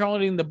ball,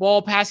 controlling the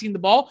ball, passing the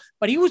ball,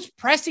 but he was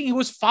pressing, he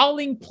was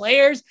fouling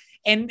players.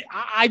 And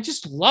I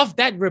just loved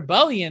that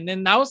rebellion.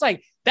 And I was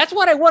like, that's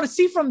what I want to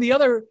see from the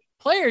other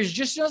players.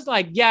 Just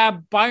like, yeah,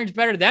 Bayern's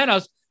better than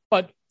us,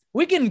 but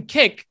we can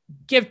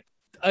give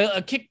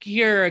a kick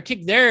here, a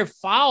kick there,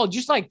 foul,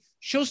 just like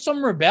show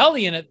some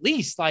rebellion at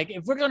least. Like,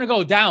 if we're going to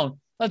go down,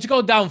 let's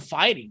go down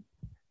fighting.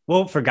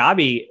 Well, for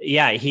Gabi,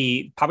 yeah,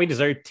 he probably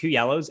deserved 2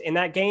 yellows in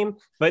that game.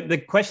 But the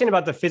question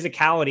about the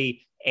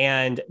physicality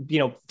and,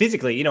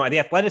 physically, the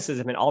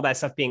athleticism and all that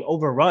stuff being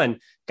overrun,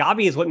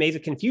 Gabi is what made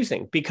it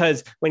confusing,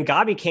 because when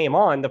Gabi came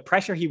on, the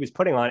pressure he was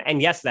putting on,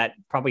 and yes, that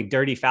probably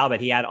dirty foul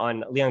that he had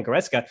on Leon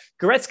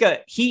Goretzka,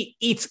 he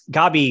eats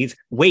Gabi's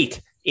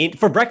weight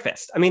for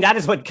breakfast. I mean, that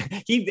is what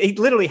he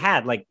literally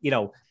had, like,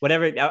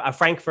 whatever, a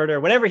Frankfurter,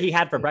 whatever he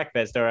had for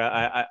breakfast, or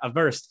a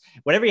Wurst,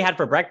 whatever he had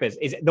for breakfast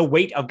is the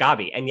weight of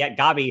Gabi. And yet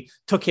Gabi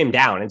took him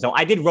down. And so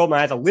I did roll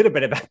my eyes a little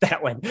bit about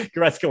that when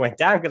Goretzka went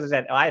down, because I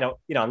said,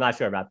 I'm not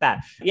sure about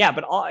that. Yeah.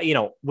 But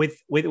with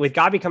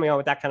Gabi coming on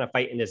with that kind of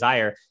fight and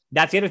desire,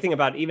 that's the other thing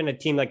about even a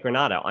team like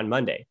Granada on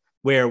Monday,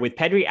 where with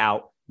Pedri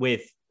out,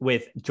 with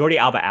Jordi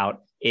Alba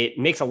out, it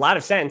makes a lot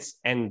of sense.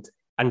 And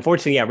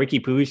unfortunately, Ricky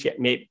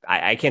Puig,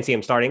 I can't see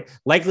him starting.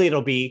 Likely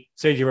it'll be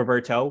Sergi,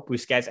 Roberto,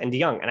 Busquets, and De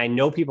Jong. And I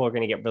know people are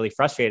going to get really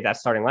frustrated at that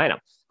starting lineup.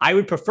 I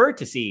would prefer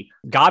to see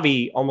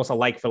Gabi almost a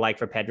like for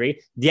Pedri.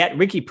 Yet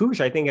Ricky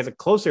Puig, I think, is a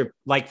closer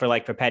like for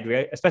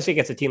Pedri, especially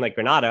against a team like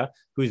Granada,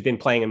 who's been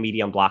playing a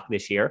medium block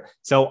this year.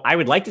 So I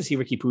would like to see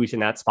Ricky Puig in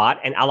that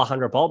spot, and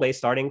Alejandro Balde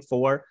starting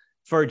for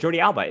Jordi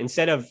Alba,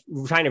 instead of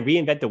trying to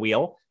reinvent the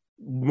wheel.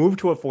 Move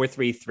to a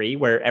 4-3-3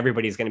 where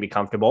everybody's going to be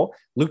comfortable.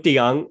 Luke de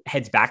Jong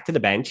heads back to the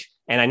bench.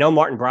 And I know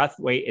Martin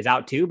Braithwaite is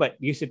out too, but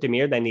Yusuf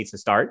Demir then needs to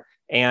start.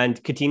 And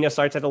Coutinho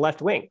starts at the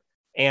left wing.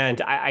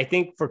 And I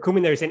think for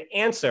Koeman, there's an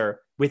answer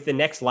with the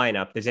next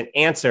lineup. There's an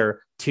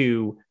answer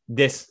to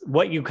this,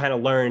 what you kind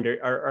of learned,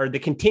 or the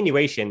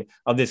continuation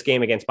of this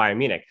game against Bayern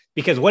Munich.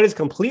 Because what is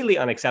completely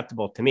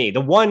unacceptable to me, the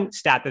one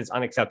stat that's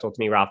unacceptable to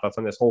me, Rafa,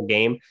 from this whole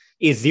game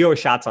is 0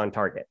 shots on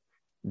target.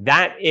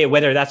 That,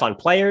 whether that's on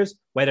players,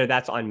 whether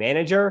that's on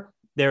manager,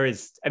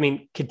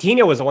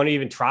 Coutinho was the one who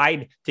even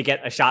tried to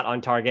get a shot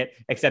on target,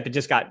 except it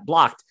just got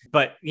blocked.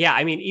 But yeah,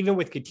 even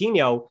with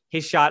Coutinho,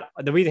 his shot,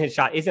 the reason his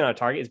shot isn't on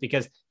target is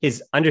because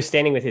his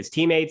understanding with his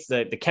teammates,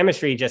 the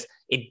chemistry,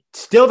 it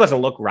still doesn't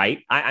look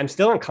right. I'm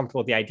still uncomfortable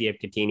with the idea of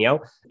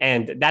Coutinho.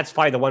 And that's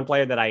probably the one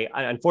player that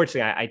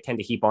unfortunately, I tend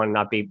to heap on and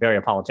not be very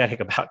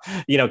apologetic about.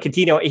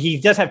 Coutinho, he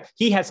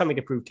has something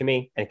to prove to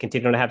me, and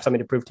continue to have something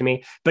to prove to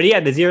me. But yeah,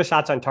 the 0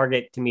 shots on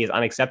target to me is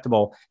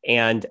unacceptable.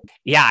 And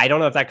yeah, I don't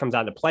know if that comes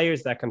down to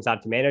players, that comes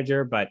down to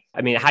manager, but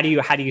how do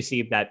you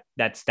see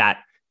that stat?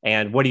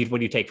 And what do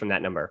you take from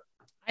that number?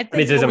 I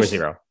think it's number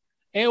 0.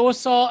 It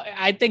was all.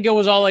 I think it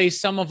was all a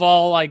sum of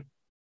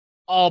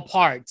all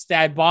parts.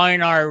 That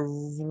Bayern are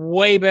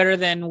way better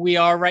than we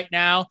are right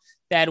now.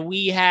 That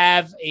we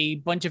have a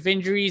bunch of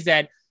injuries.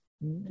 That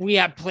we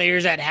have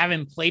players that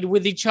haven't played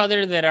with each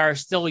other that are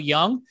still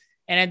young.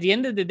 And at the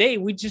end of the day,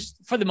 we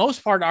just, for the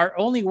most part, our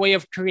only way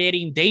of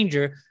creating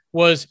danger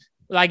was,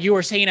 like you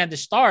were saying at the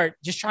start,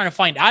 just trying to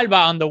find Alba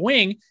on the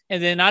wing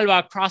and then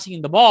Alba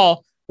crossing the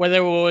ball, whether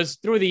it was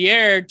through the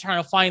air,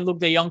 trying to find Luke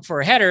de Jong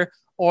for a header,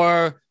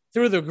 or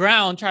through the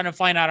ground, trying to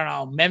find, I don't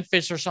know,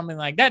 Memphis or something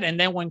like that. And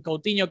then when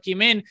Coutinho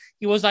came in,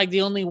 he was like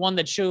the only one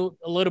that showed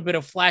a little bit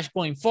of flash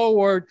going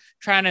forward,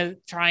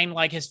 trying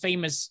like his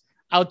famous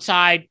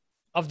outside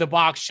of the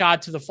box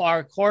shot to the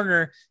far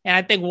corner. And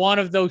I think one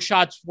of those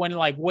shots went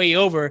like way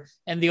over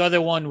and the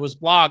other one was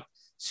blocked.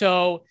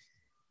 So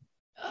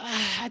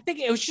I think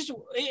it was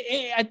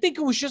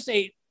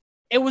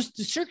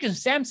the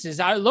circumstances.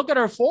 I look at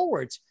our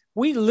forwards.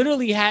 We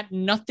literally had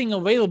nothing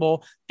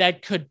available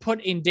that could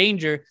put in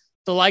danger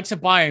the likes of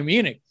Bayern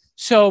Munich.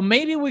 So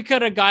maybe we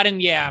could have gotten,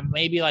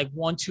 maybe like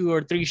 1, 2,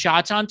 or 3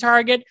 shots on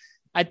target.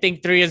 I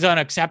think 0 is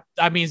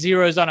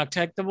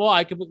unacceptable.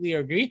 I completely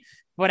agree.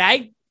 But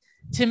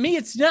to me,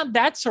 it's not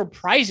that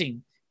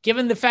surprising,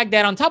 given the fact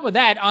that on top of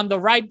that, on the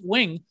right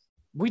wing,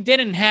 we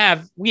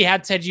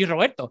had Sergi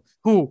Roberto,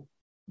 who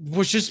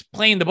was just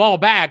playing the ball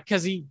back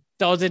because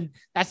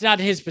that's not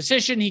his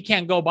position. He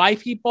can't go by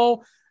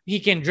people. He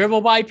can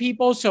dribble by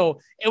people. So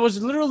it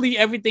was literally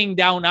everything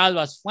down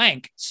Alba's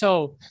flank.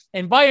 So,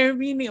 and Bayern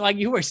Munich, like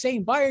you were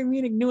saying, Bayern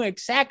Munich knew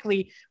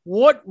exactly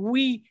what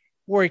we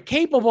were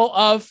capable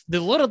of, the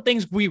little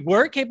things we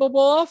were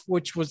capable of,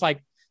 which was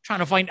like trying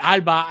to find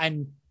Alba,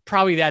 and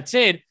probably that's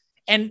it.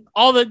 And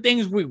all the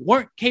things we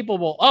weren't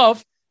capable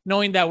of,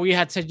 knowing that we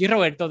had Sergi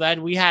Roberto,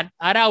 that we had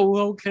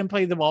Araújo, who can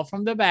play the ball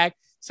from the back.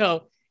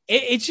 So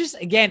it's just,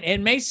 again, it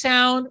may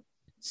sound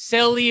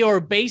silly or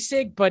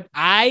basic, but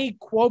I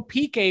quote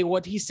Piqué,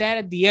 what he said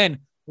at the end: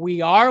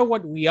 we are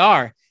what we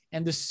are.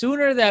 And the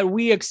sooner that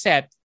we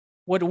accept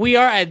what we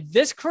are at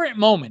this current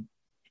moment,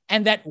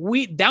 and that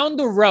we down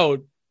the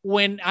road,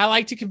 when I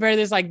like to compare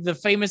this like the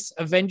famous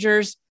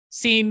Avengers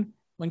scene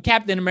when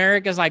Captain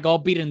America is like all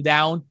beaten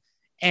down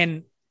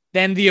and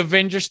then the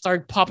Avengers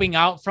start popping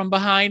out from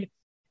behind.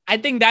 I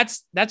think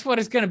that's what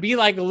it's going to be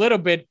like a little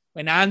bit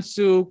when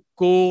Ansu,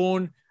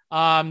 Kun,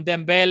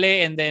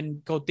 Dembele, and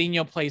then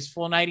Coutinho plays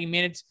full 90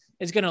 minutes.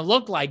 It's going to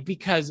look like,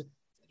 because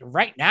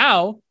right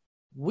now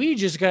we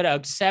just got to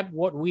accept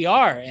what we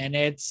are. And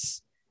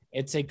it's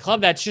a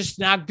club that's just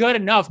not good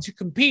enough to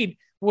compete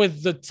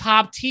with the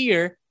top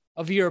tier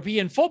of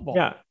European football.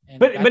 Yeah. And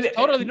but that's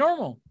totally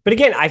normal. But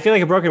again, I feel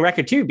like a broken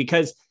record too,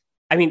 because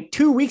I mean,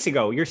 2 weeks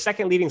ago, your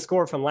second leading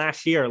scorer from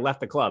last year left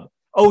the club.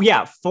 Oh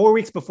yeah. 4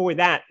 weeks before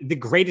that, the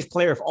greatest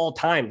player of all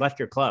time left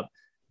your club.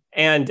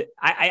 And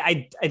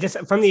I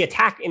just, from the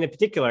attack in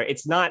particular,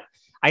 it's not,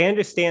 I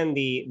understand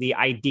the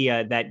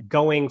idea that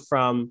going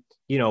from,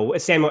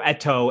 Samuel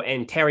Eto'o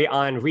and Thierry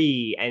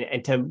Henry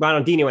and to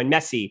Ronaldinho and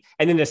Messi,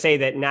 and then to say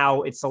that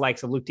now it's the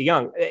likes of Luke de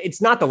Jong.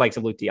 It's not the likes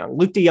of Luke de Jong.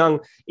 Luke de Jong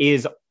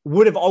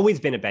would have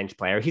always been a bench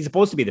player. He's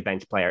supposed to be the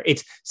bench player.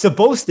 It's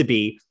supposed to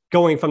be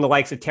going from the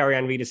likes of Thierry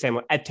Henry to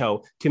Samuel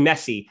Eto'o to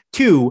Messi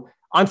to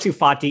Ansu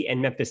Fati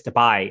and Memphis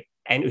Depay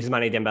and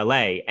Ousmane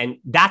Dembele. And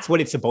that's what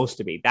it's supposed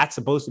to be. That's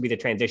supposed to be the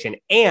transition.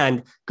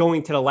 And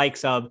going to the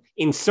likes of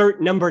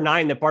insert number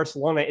 9 that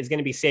Barcelona is going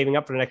to be saving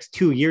up for the next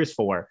 2 years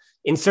for.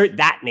 Insert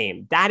that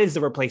name. That is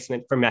the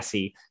replacement for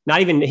Messi.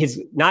 Not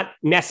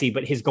Messi,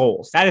 but his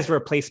goals. That is the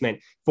replacement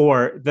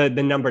for the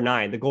number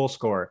 9, the goal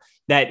scorer.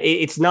 That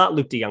it's not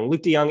Luke de Jong.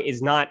 Luke de Jong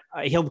is not,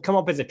 he'll come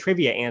up as a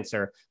trivia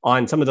answer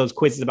on some of those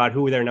quizzes about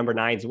who their number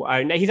 9s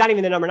are. He's not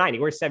even the number 9. He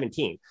wears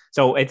 17.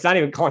 So it's not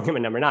even calling him a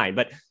number 9,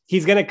 but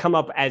he's going to come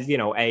up as,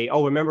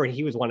 remember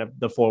he was one of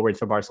the forwards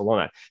for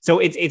Barcelona. So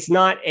it's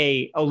not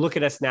look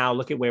at us now,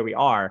 look at where we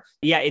are.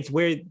 Yeah, it's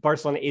where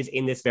Barcelona is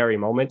in this very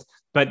moment.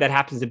 But that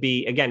happens to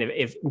be, again,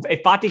 if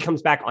Fati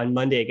comes back on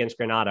Monday against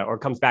Granada, or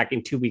comes back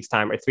in 2 weeks'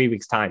 time or 3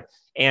 weeks' time,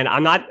 and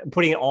I'm not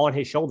putting it all on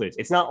his shoulders.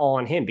 It's not all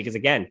on him, because,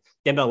 again,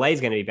 Dembele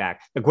is going to be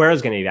back. Aguero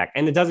is going to be back.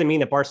 And it doesn't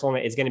mean that Barcelona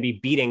is going to be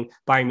beating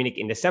Bayern Munich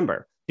in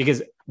December.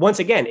 Because once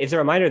again, it's a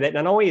reminder that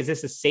not only is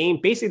this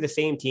basically the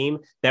same team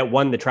that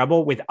won the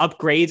treble with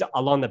upgrades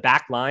along the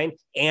back line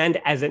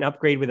and as an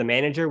upgrade with a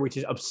manager, which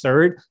is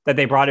absurd that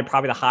they brought in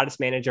probably the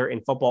hottest manager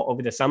in football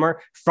over the summer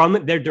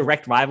from their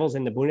direct rivals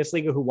in the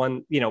Bundesliga, who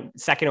won,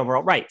 second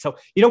overall. Right. So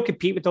you don't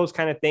compete with those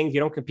kind of things. You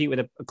don't compete with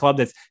a club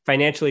that's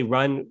financially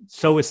run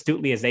so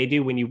astutely as they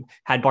do when you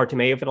had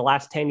Bartomeu for the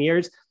last 10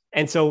 years.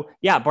 And so,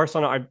 yeah,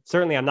 Barcelona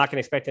I'm not going to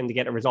expect them to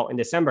get a result in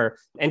December.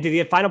 And to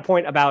the final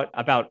point about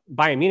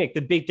Bayern Munich, the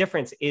big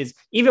difference is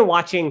even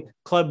watching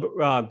Club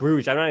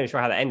Bruges. I'm not even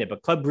sure how that ended,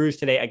 but Club Bruges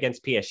today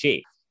against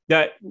PSG.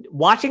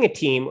 Watching a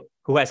team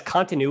who has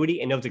continuity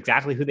and knows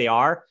exactly who they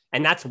are.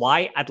 And that's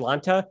why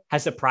Atalanta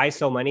has surprised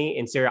so many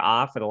in Serie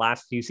A for the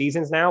last few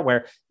seasons now,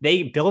 where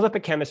they build up a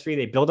chemistry,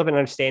 they build up an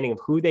understanding of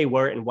who they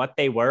were and what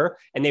they were,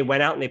 and they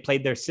went out and they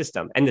played their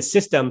system. And the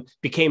system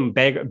became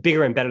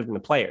bigger and better than the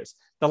players.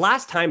 The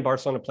last time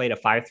Barcelona played a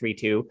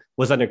 5-3-2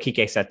 was under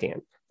Quique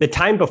Setien. The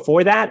time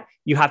before that,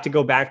 you have to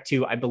go back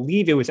to, I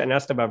believe it was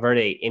Ernesto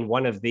Valverde in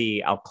one of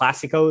the El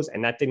Clásicos,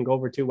 and that didn't go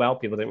over too well.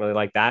 People didn't really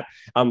like that.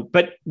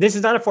 But this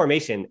is not a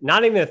formation,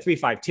 not even a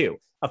 3-5-2.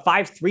 A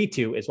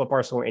 5-3-2 is what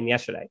Barcelona were in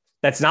yesterday.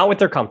 That's not what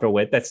they're comfortable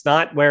with. That's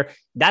not where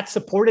that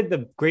supported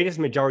the greatest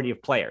majority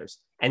of players.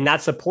 And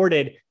that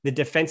supported the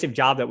defensive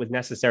job that was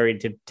necessary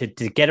to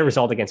get a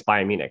result against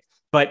Bayern Munich.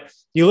 But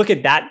you look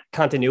at that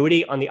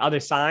continuity on the other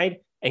side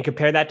and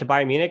compare that to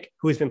Bayern Munich,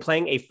 who has been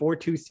playing a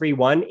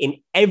 4-2-3-1 in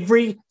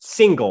every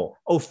single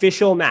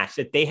official match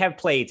that they have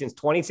played since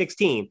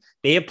 2016.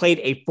 They have played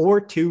a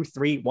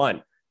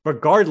 4-2-3-1,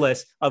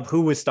 regardless of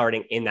who was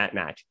starting in that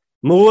match.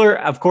 Mueller,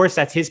 of course,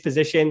 that's his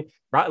position.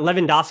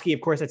 Lewandowski,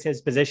 of course, that's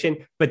his position.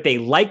 But they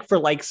like for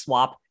like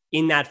swap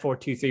in that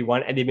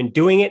 4-2-3-1, and they've been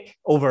doing it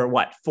over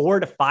 4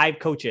 to 5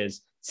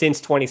 coaches since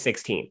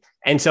 2016.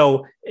 And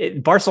so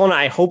Barcelona,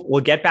 I hope,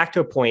 will get back to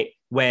a point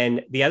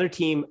when the other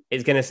team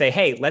is going to say,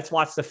 hey, let's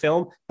watch the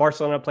film.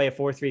 Barcelona play a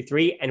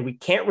 4-3-3, and we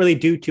can't really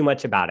do too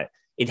much about it.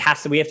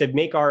 We have to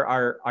make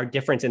our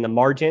difference in the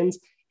margins.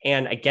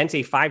 And against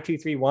a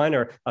 5-2-3-1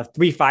 or a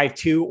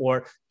 3-5-2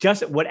 or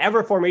just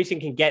whatever formation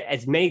can get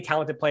as many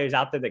talented players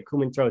out there that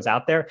Koeman throws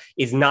out there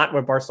is not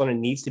where Barcelona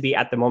needs to be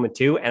at the moment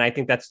too. And I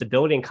think that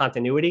stability and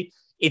continuity,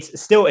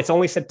 it's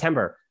only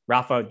September,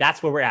 Rafa.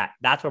 That's where we're at.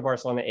 That's where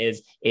Barcelona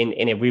is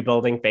in a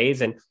rebuilding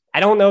phase. And I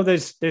don't know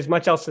there's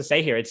much else to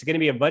say here. It's going to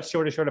be a much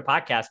shorter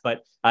podcast,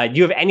 but do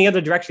you have any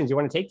other directions you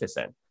want to take this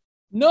in?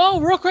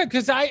 No, real quick,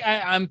 because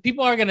I'm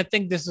people are gonna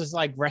think this is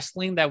like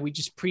wrestling, that we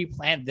just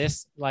pre-planned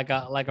this like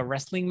a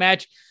wrestling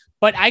match.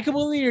 But I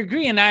completely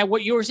agree. And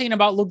what you were saying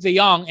about Luke de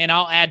Jong, and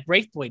I'll add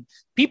Braithwaite.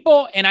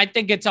 People, and I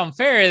think it's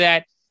unfair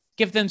that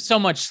give them so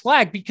much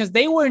slack because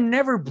they were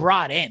never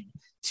brought in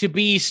to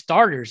be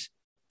starters.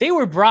 They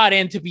were brought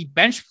in to be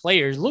bench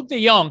players. Luke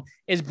de Jong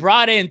is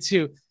brought in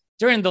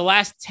during the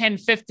last 10,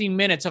 15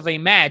 minutes of a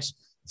match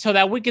so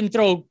that we can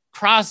throw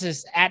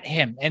crosses at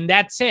him, and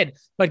that's it.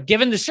 But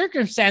given the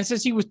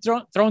circumstances, he was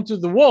thrown to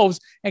the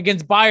wolves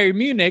against Bayern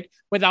Munich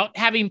without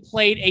having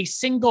played a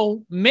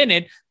single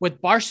minute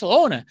with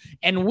Barcelona.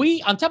 And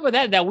we, on top of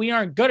that we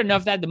aren't good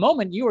enough at the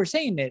moment. You were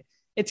saying it.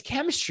 It's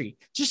chemistry.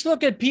 Just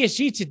look at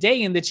PSG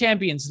today in the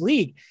Champions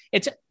League.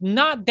 It's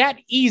not that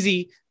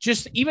easy.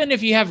 Just even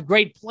if you have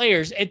great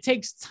players, it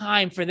takes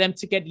time for them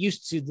to get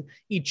used to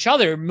each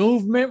other,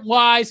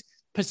 movement-wise,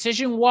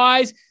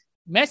 position-wise.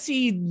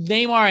 Messi,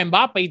 Neymar, and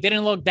Mbappe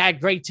didn't look that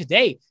great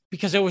today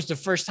because it was the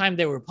first time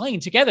they were playing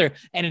together,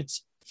 and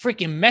it's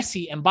freaking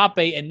Messi,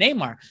 Mbappe, and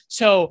Neymar.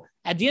 So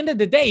at the end of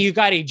the day, you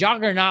got a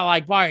juggernaut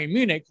like Bayern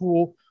Munich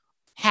who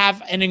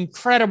have an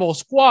incredible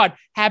squad,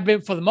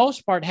 for the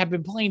most part, have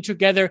been playing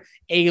together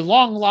a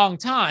long, long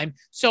time.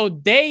 So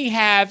they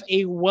have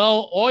a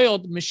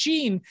well-oiled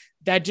machine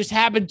that just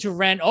happened to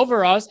run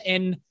over us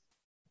in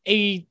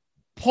a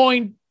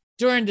point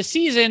during the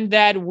season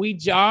that we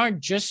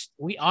aren't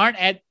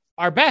at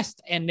our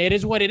best, and it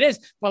is what it is.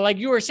 But like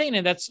you were saying,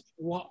 and that's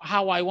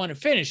how I want to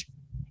finish.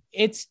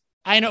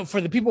 I know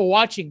for the people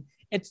watching,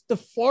 it's the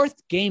 4th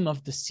game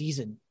of the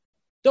season.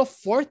 The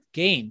 4th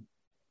game.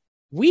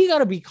 We got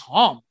to be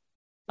calm.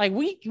 Like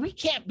we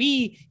can't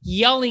be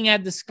yelling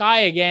at the sky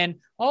again.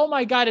 Oh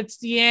my God, it's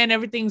the end.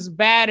 Everything's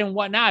bad and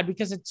whatnot,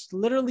 because it's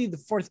literally the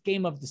 4th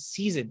game of the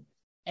season.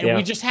 And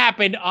we just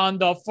happened on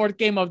the 4th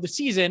game of the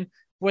season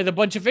with a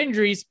bunch of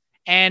injuries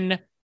and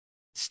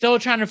still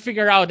trying to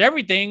figure out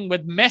everything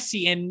with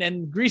Messi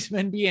and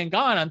Griezmann being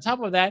gone. On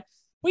top of that,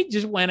 we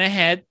just went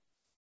ahead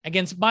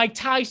against Mike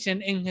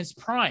Tyson in his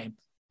prime.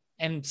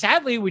 And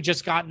sadly, we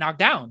just got knocked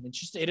down.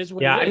 It is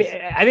what it is. I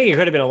mean, I think it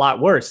could have been a lot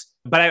worse.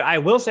 But I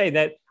will say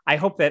that I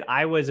hope that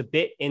I was a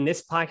bit in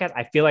this podcast.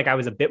 I feel like I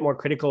was a bit more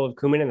critical of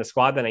Koeman and the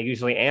squad than I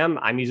usually am.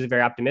 I'm usually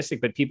very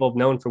optimistic, but people have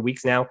known for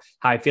weeks now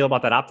how I feel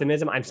about that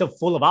optimism. I'm still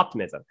full of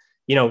optimism.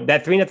 You know,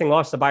 that 3-0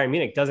 loss to Bayern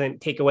Munich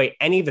doesn't take away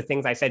any of the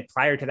things I said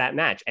prior to that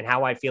match and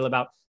how I feel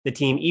about the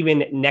team,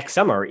 even next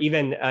summer,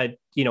 even,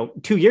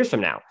 2 years from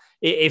now.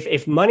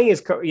 If money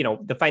is,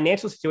 the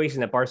financial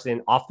situation that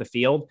Barcelona off the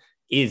field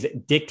is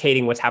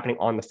dictating what's happening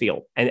on the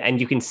field. And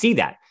you can see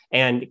that.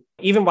 And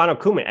even Ronald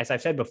Koeman, as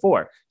I've said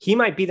before, he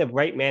might be the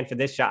right man for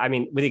this job. I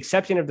mean, with the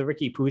exception of the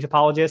Ricky Puig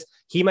apologist,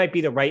 he might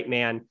be the right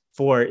man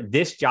for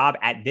this job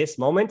at this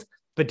moment.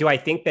 But do I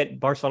think that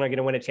Barcelona are going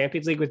to win a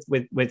Champions League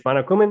with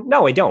Ronald Koeman?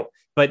 No, I don't.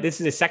 But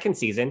this is his 2nd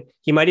season.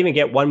 He might even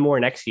get one more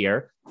next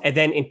year. And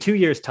then in 2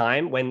 years'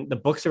 time, when the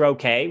books are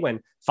okay,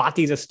 when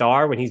Fati's a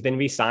star, when he's been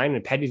re-signed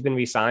and Pedri's been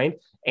re-signed,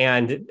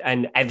 and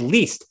at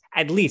least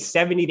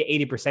 70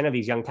 to 80% of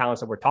these young talents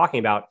that we're talking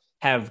about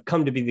have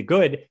come to be the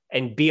good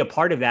and be a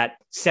part of that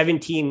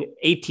 17,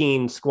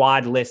 18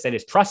 squad list that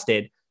is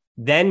trusted,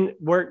 then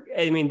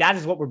that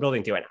is what we're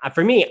building to. And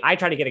for me, I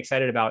try to get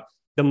excited about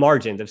the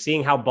margins of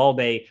seeing how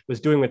Balde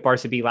was doing with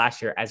Barca B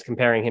last year as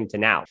comparing him to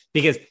now.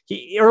 Because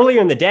earlier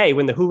in the day,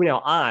 when the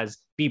Juvenil Oz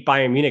beat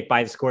Bayern Munich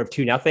by the score of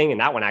 2-0, and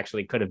that one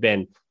actually could have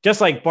been,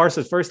 just like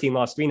Barca's first team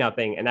lost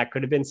 3-0, and that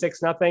could have been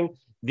 6-0.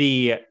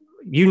 The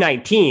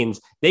U19s,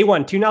 they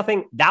won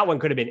 2-0. That one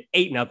could have been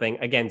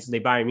 8-0 against the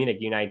Bayern Munich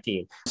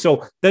U19.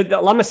 So the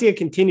La Masia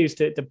continues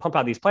to pump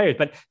out these players,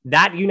 but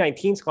that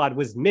U19 squad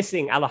was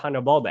missing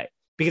Alejandro Balde,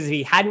 because if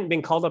he hadn't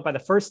been called up by the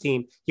first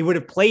team, he would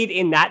have played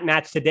in that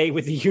match today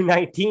with the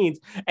U19s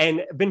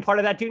and been part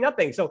of that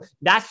 2-0. So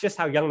that's just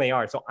how young they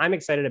are. So I'm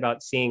excited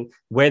about seeing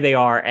where they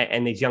are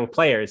and these young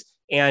players,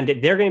 and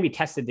they're going to be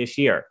tested this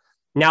year.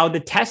 Now, the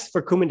test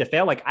for Koeman to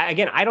fail, I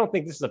don't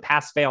think this is a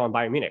pass-fail on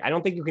Bayern Munich. I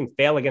don't think you can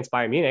fail against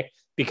Bayern Munich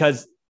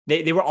because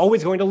they were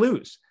always going to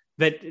lose.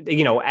 But,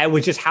 it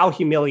was just how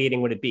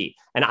humiliating would it be?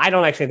 And I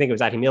don't actually think it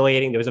was that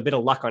humiliating. There was a bit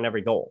of luck on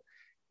every goal.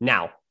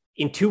 Now,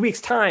 in 2 weeks'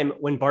 time,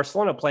 when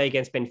Barcelona play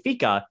against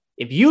Benfica,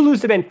 if you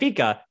lose to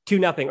Benfica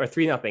 2-0 or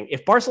 3-0,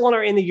 if Barcelona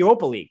are in the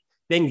Europa League,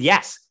 then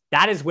yes,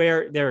 that is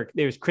where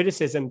there's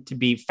criticism to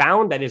be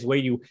found. That is where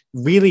you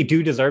really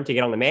do deserve to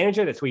get on the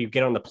manager. That's where you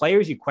get on the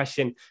players. You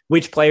question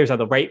which players are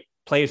the right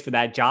players for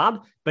that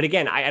job. But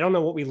again, I don't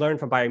know what we learned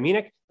from Bayern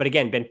Munich. But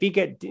again,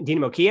 Benfica,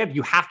 Dinamo Kiev,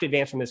 you have to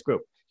advance from this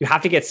group. You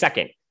have to get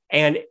second.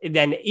 And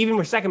then even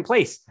with second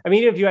place,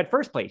 even if you had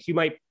first place, you're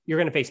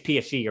going to face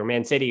PSG or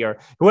Man City or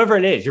whoever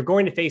it is. You're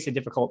going to face a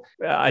difficult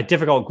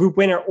group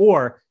winner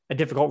or a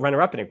difficult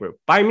runner-up in a group.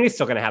 Bayern Munich is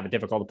still going to have a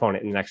difficult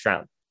opponent in the next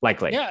round,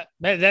 likely. Yeah,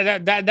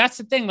 that's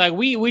the thing. Like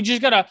we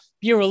just gotta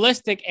be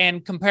realistic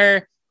and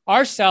compare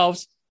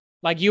ourselves,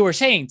 like you were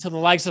saying, to the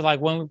likes of like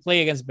when we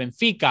play against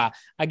Benfica,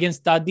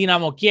 against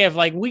Dinamo Kiev.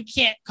 Like we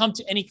can't come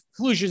to any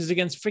conclusions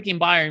against freaking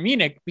Bayern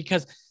Munich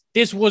because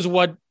this was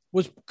what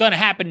was going to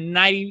happen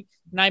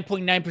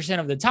 99.9%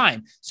 of the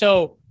time.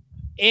 So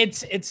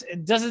it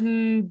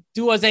doesn't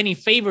do us any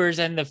favors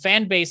and the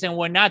fan base and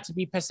whatnot to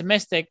be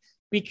pessimistic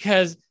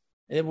because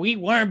we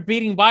weren't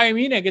beating Bayern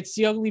Munich. It's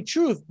the ugly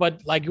truth.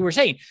 But like you were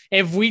saying,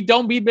 if we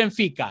don't beat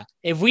Benfica,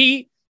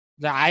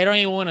 I don't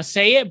even want to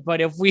say it,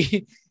 but if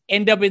we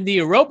end up in the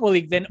Europa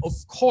League, then of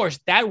course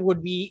that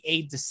would be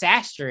a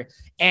disaster.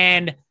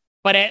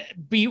 But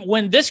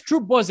when this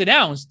group was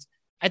announced,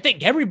 I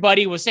think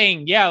everybody was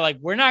saying, yeah, like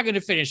we're not going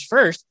to finish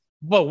first,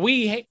 but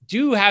we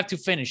do have to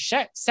finish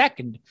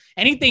second.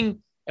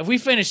 If we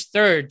finish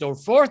third or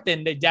fourth,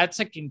 then that's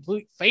a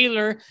complete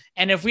failure.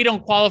 And if we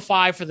don't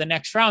qualify for the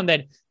next round,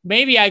 then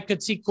maybe I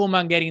could see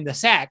Koeman getting the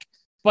sack.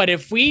 But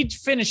if we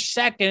finish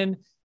second,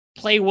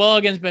 play well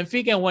against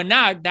Benfica and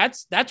whatnot,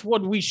 that's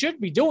what we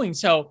should be doing.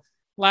 So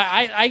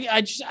like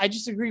I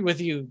just agree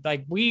with you.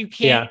 Like we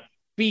can't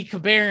be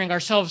comparing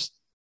ourselves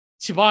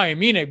to Bayern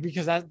Munich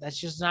because that's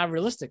just not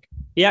realistic.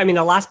 Yeah,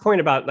 the last point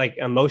about like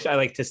emotion, I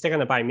like to stick on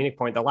the Bayern Munich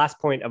point. The last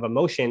point of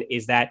emotion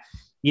is that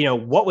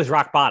what was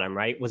rock bottom,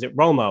 right? Was it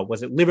Roma?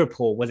 Was it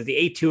Liverpool? Was it the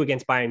 8-2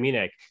 against Bayern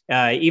Munich?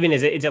 Even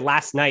is it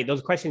last night?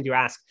 Those questions you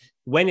ask,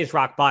 when is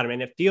rock bottom?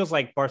 And it feels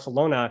like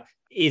Barcelona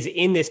is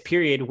in this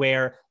period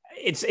where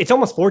it's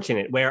almost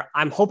fortunate, where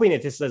I'm hoping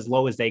that this is as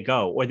low as they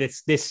go, or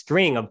this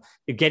string of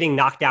getting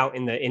knocked out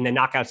in the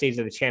knockout stage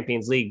of the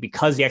Champions League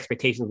because the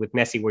expectations with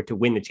Messi were to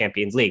win the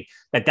Champions League,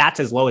 that's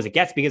as low as it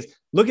gets. Because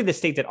look at the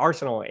state that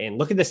Arsenal are in.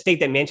 Look at the state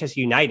that Manchester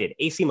United,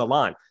 AC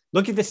Milan.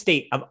 Look at the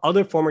state of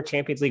other former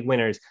Champions League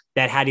winners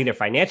that had either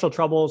financial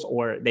troubles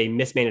or they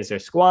mismanaged their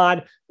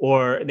squad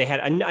or they had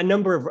a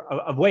number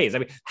of ways.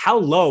 How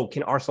low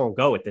can Arsenal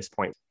go at this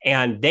point?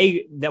 And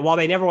while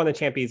they never won the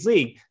Champions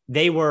League,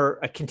 they were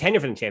a contender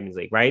for the Champions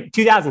League, right?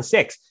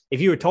 2006, if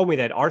you had told me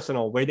that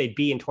Arsenal, where they'd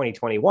be in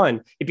 2021,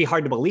 it'd be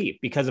hard to believe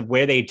because of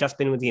where they'd just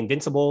been with the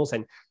Invincibles.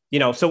 And,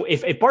 so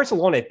if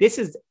Barcelona, if this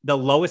is the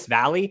lowest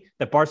valley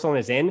that Barcelona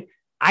is in,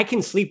 I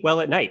can sleep well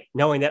at night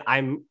knowing that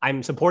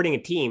I'm supporting a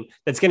team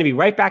that's going to be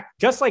right back,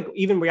 just like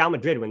even Real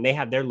Madrid when they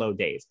have their low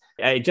days.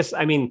 It's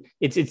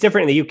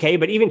different in the UK,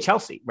 but even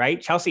Chelsea, right?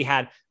 Chelsea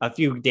had a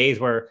few days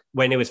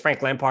when it was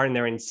Frank Lampard and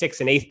they're in 6th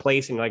and 8th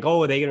place and you're like,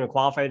 oh, are they going to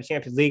qualify for the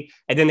Champions League?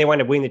 And then they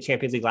wind up winning the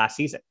Champions League last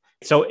season.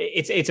 So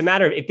it's a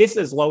matter of, if this is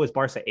as low as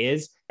Barca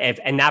is,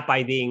 and that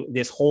by being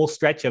this whole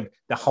stretch of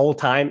the whole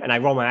time, and I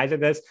roll my eyes at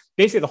this,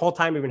 basically the whole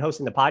time we've been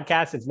hosting the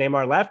podcast since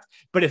Neymar left.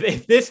 But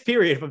if this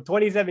period from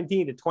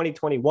 2017 to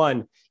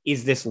 2021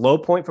 is this low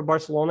point for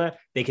Barcelona,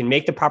 they can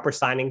make the proper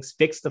signings,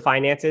 fix the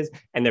finances,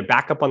 and they're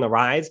back up on the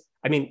rise.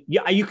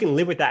 You can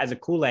live with that as a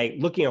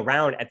Kool-Aid, looking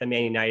around at the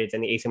Man Uniteds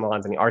and the AC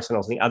Milans and the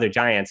Arsenals and the other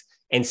giants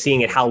and seeing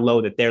how low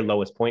that their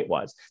lowest point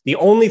was. The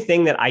only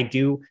thing that I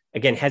do,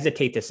 again,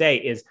 hesitate to say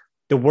is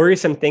the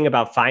worrisome thing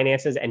about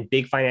finances and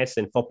big finances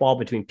in football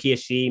between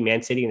PSG,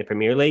 Man City, and the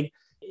Premier League,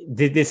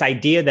 this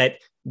idea that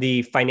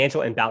the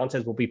financial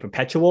imbalances will be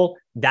perpetual,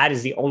 that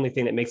is the only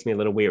thing that makes me a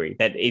little weary,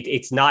 that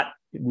it's not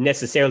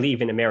necessarily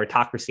even a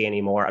meritocracy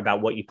anymore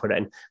about what you put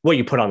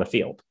on the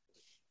field.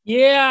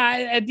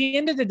 Yeah, at the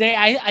end of the day,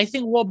 I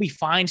think we'll be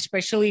fine,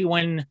 especially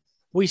when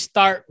we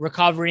start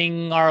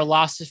recovering our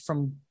losses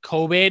from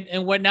COVID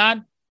and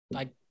whatnot,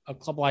 like a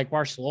club like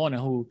Barcelona,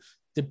 who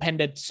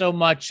depended so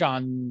much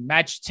on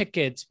match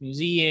tickets,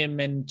 museum,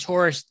 and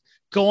tourists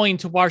going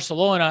to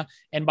Barcelona,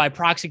 and by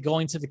proxy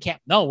going to the Camp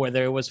Nou,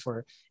 whether it was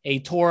for a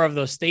tour of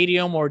the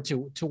stadium or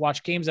to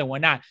watch games and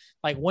whatnot.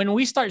 Like when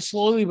we start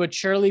slowly but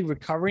surely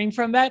recovering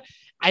from that,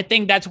 I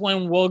think that's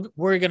when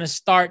we're going to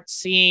start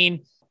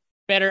seeing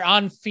better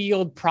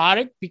on-field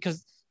product, because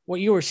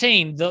what you were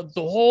saying, the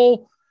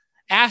whole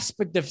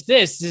aspect of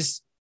this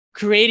is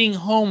creating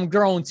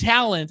homegrown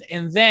talent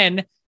and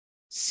then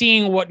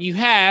seeing what you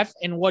have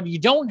and what you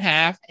don't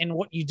have, and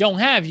what you don't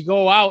have, you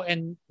go out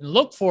and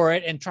look for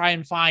it and try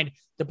and find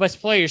the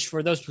best players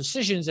for those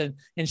positions and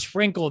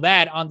sprinkle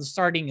that on the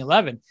starting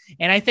 11.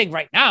 And I think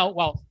right now,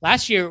 well,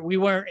 last year we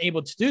weren't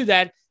able to do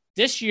that.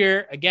 This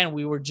year, again,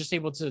 we were just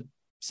able to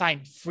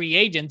sign free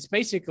agents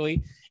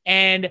basically.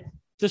 And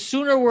the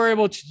sooner we're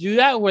able to do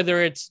that,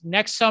 whether it's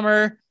next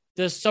summer,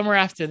 the summer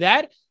after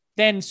that,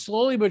 then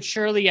slowly but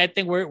surely, I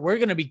think we're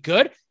going to be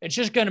good. It's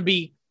just going to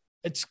be,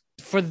 it's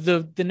for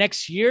the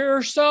next year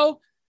or so.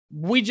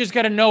 We just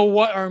got to know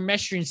what our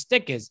measuring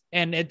stick is.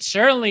 And it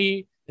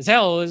certainly as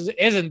hell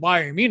isn't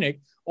Bayern Munich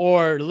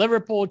or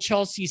Liverpool,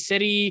 Chelsea,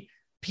 City,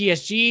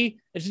 PSG.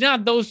 It's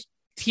not those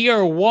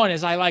tier 1,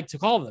 as I like to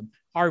call them.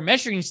 Our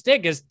measuring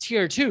stick is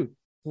tier 2.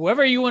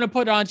 Whoever you want to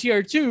put on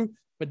tier 2,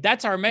 but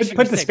that's our measuring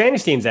Put stick. the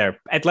Spanish teams there.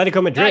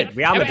 Atletico Madrid,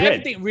 Real Madrid.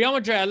 Everything, Real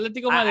Madrid,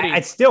 Atletico Madrid.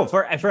 I still,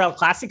 for El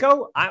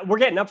Clasico, we're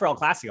getting up for El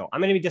Clasico. I'm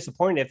going to be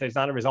disappointed if there's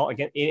not a result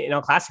again in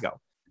El Clasico,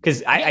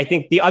 because I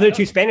think the other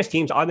two Spanish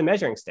teams are the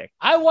measuring stick.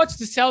 I watched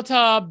the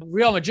Celta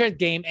Real Madrid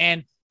game,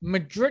 and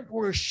Madrid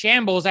were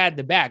shambles at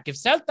the back. If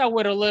Celta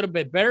were a little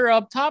bit better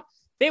up top,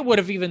 they would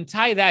have even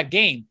tied that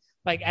game.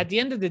 Like, at the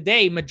end of the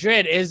day,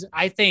 Madrid is,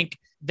 I think,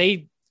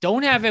 they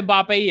don't have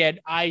Mbappe yet.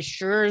 I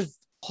sure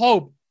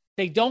hope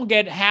they don't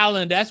get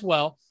Haaland as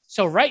well.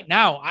 So right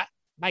now,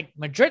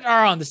 Madrid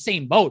are on the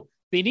same boat.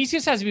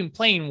 Vinicius has been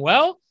playing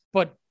well,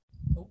 but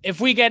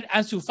if we get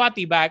Ansu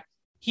Fati back,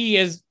 he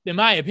is, in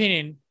my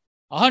opinion,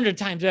 100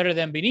 times better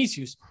than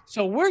Vinicius.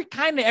 So we're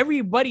kind of,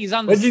 everybody's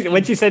on the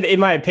When you said, in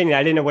my opinion,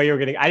 I didn't know what you were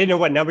getting. I didn't know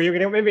what number you were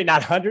getting. Maybe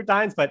not 100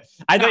 times, but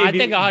I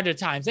think 100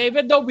 times.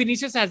 Even though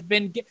Vinicius has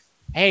been,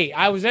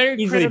 I was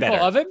very critical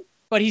of him,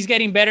 but he's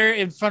getting better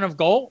in front of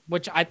goal,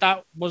 which I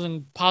thought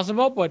wasn't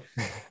possible, but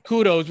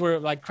kudos were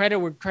like credit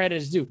where credit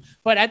is due.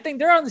 But I think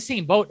they're on the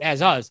same boat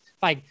as us.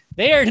 Like,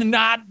 they are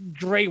not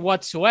great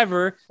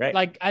whatsoever. Right.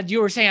 Like, as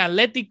you were saying,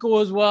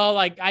 Atletico as well.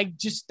 Like, I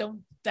just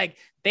don't, like,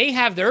 they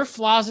have their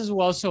flaws as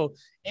well. So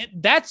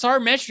that's our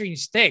measuring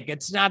stick.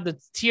 It's not the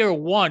tier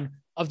 1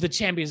 of the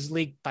Champions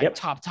League, like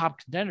top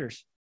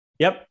contenders.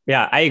 Yep.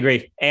 Yeah, I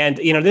agree. And,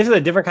 this is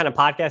a different kind of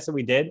podcast that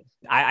we did.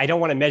 I don't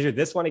want to measure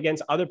this one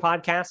against other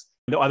podcasts,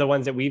 the other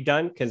ones that we've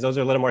done, because those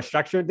are a little more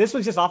structured. This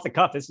was just off the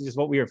cuff. This is just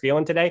what we were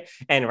feeling today.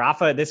 And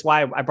Rafa, this is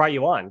why I brought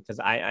you on, because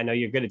I know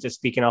you're good at just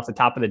speaking off the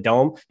top of the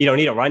dome. You don't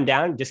need a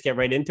rundown, just get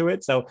right into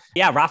it. So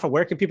yeah, Rafa,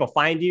 where can people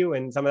find you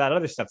and some of that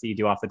other stuff that you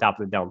do off the top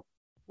of the dome?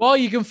 Well,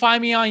 you can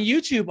find me on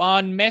YouTube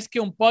on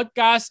Mezcum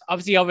Podcast.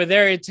 Obviously over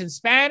there, it's in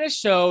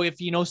Spanish. So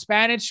if you know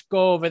Spanish,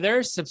 go over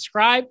there,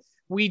 subscribe.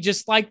 We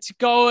just like to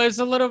go as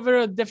a little bit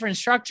of a different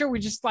structure. We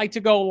just like to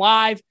go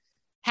live,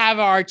 have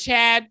our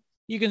chat.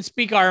 You can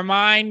speak our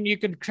mind. You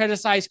can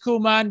criticize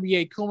Koeman, be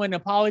a Koeman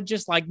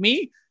apologist like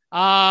me,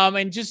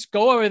 and just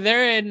go over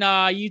there in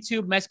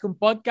YouTube Mezcum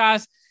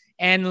Podcast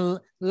and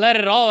let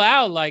it all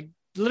out. Like,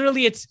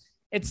 literally, it's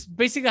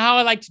basically how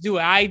I like to do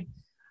it.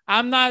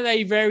 I'm not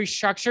a very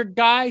structured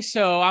guy,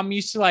 so I'm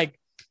used to like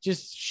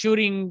just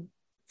shooting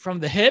from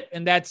the hip,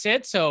 and that's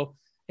it. So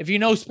if you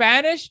know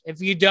Spanish,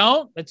 if you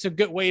don't, it's a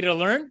good way to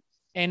learn.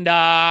 And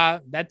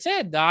that's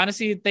it.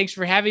 Honestly, thanks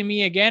for having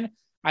me again.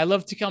 I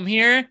love to come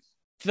here.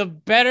 The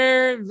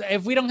better,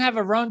 if we don't have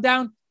a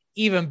rundown,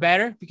 even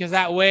better, because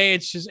that way it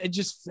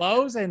just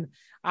flows and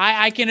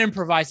I can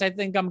improvise. I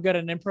think I'm good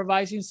at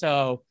improvising.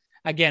 So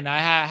again, I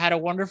had a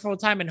wonderful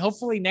time, and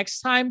hopefully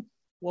next time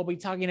we'll be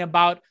talking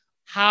about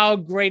how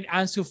great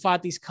Ansu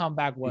Fati's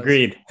comeback was.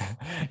 Agreed.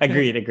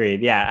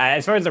 Yeah.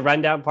 As far as the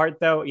rundown part,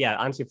 though, yeah,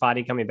 Ansu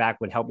Fati coming back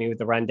would help me with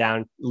the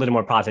rundown, a little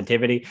more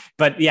positivity.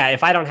 But yeah,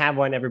 if I don't have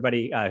one,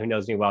 everybody who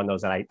knows me well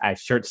knows that I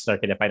short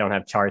circuit if I don't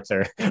have charts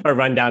or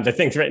rundowns or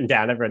things written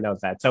down. Everyone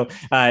knows that. So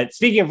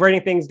speaking of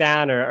writing things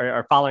down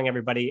or following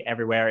everybody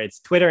everywhere, it's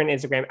Twitter and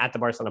Instagram at the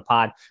Barcelona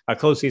Pod, our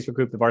close Facebook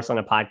group, the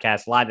Barcelona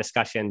Podcast, a lot of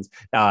discussions,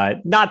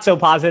 not so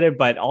positive,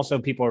 but also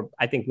people are,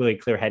 I think, really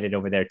clear-headed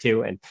over there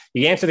too. And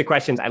you answer the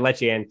questions, I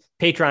let you in.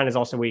 Patreon is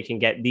also where you can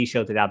get these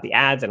shows without the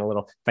ads and a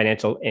little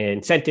financial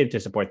incentive to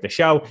support the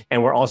show.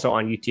 And we're also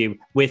on YouTube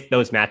with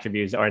those match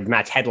reviews or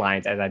match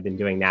headlines, as I've been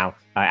doing now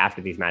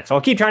after these matches. So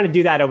I'll keep trying to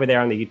do that over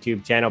there on the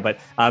YouTube channel. But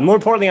more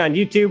importantly, on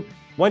YouTube,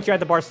 once you're at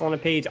the Barcelona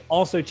page,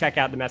 also check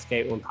out the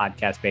Mezcum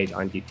podcast page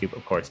on YouTube.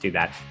 Of course, do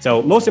that.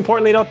 So most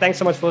importantly, though, thanks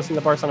so much for listening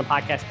to the Barcelona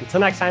podcast.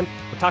 Until next time,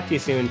 we'll talk to you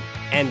soon.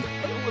 And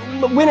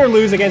win or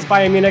lose against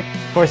Bayern Munich,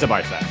 Forza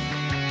Barca.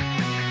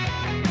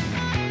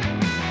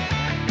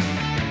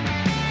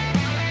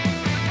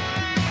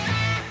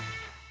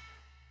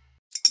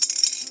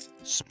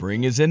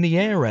 Spring is in the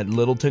air at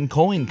Littleton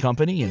Coin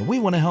Company, and we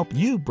want to help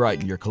you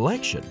brighten your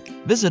collection.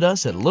 Visit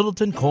us at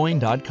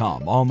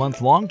littletoncoin.com all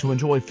month long to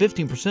enjoy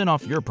 15%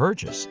 off your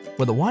purchase.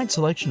 With a wide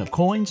selection of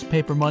coins,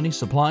 paper money,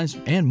 supplies,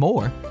 and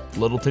more,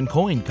 Littleton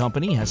Coin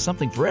Company has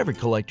something for every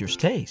collector's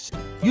taste.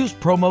 Use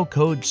promo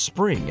code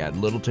SPRING at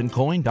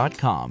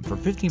littletoncoin.com for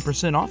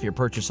 15% off your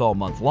purchase all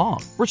month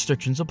long.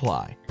 Restrictions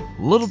apply.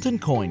 Littleton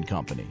Coin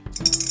Company.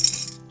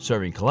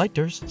 Serving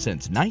collectors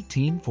since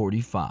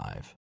 1945.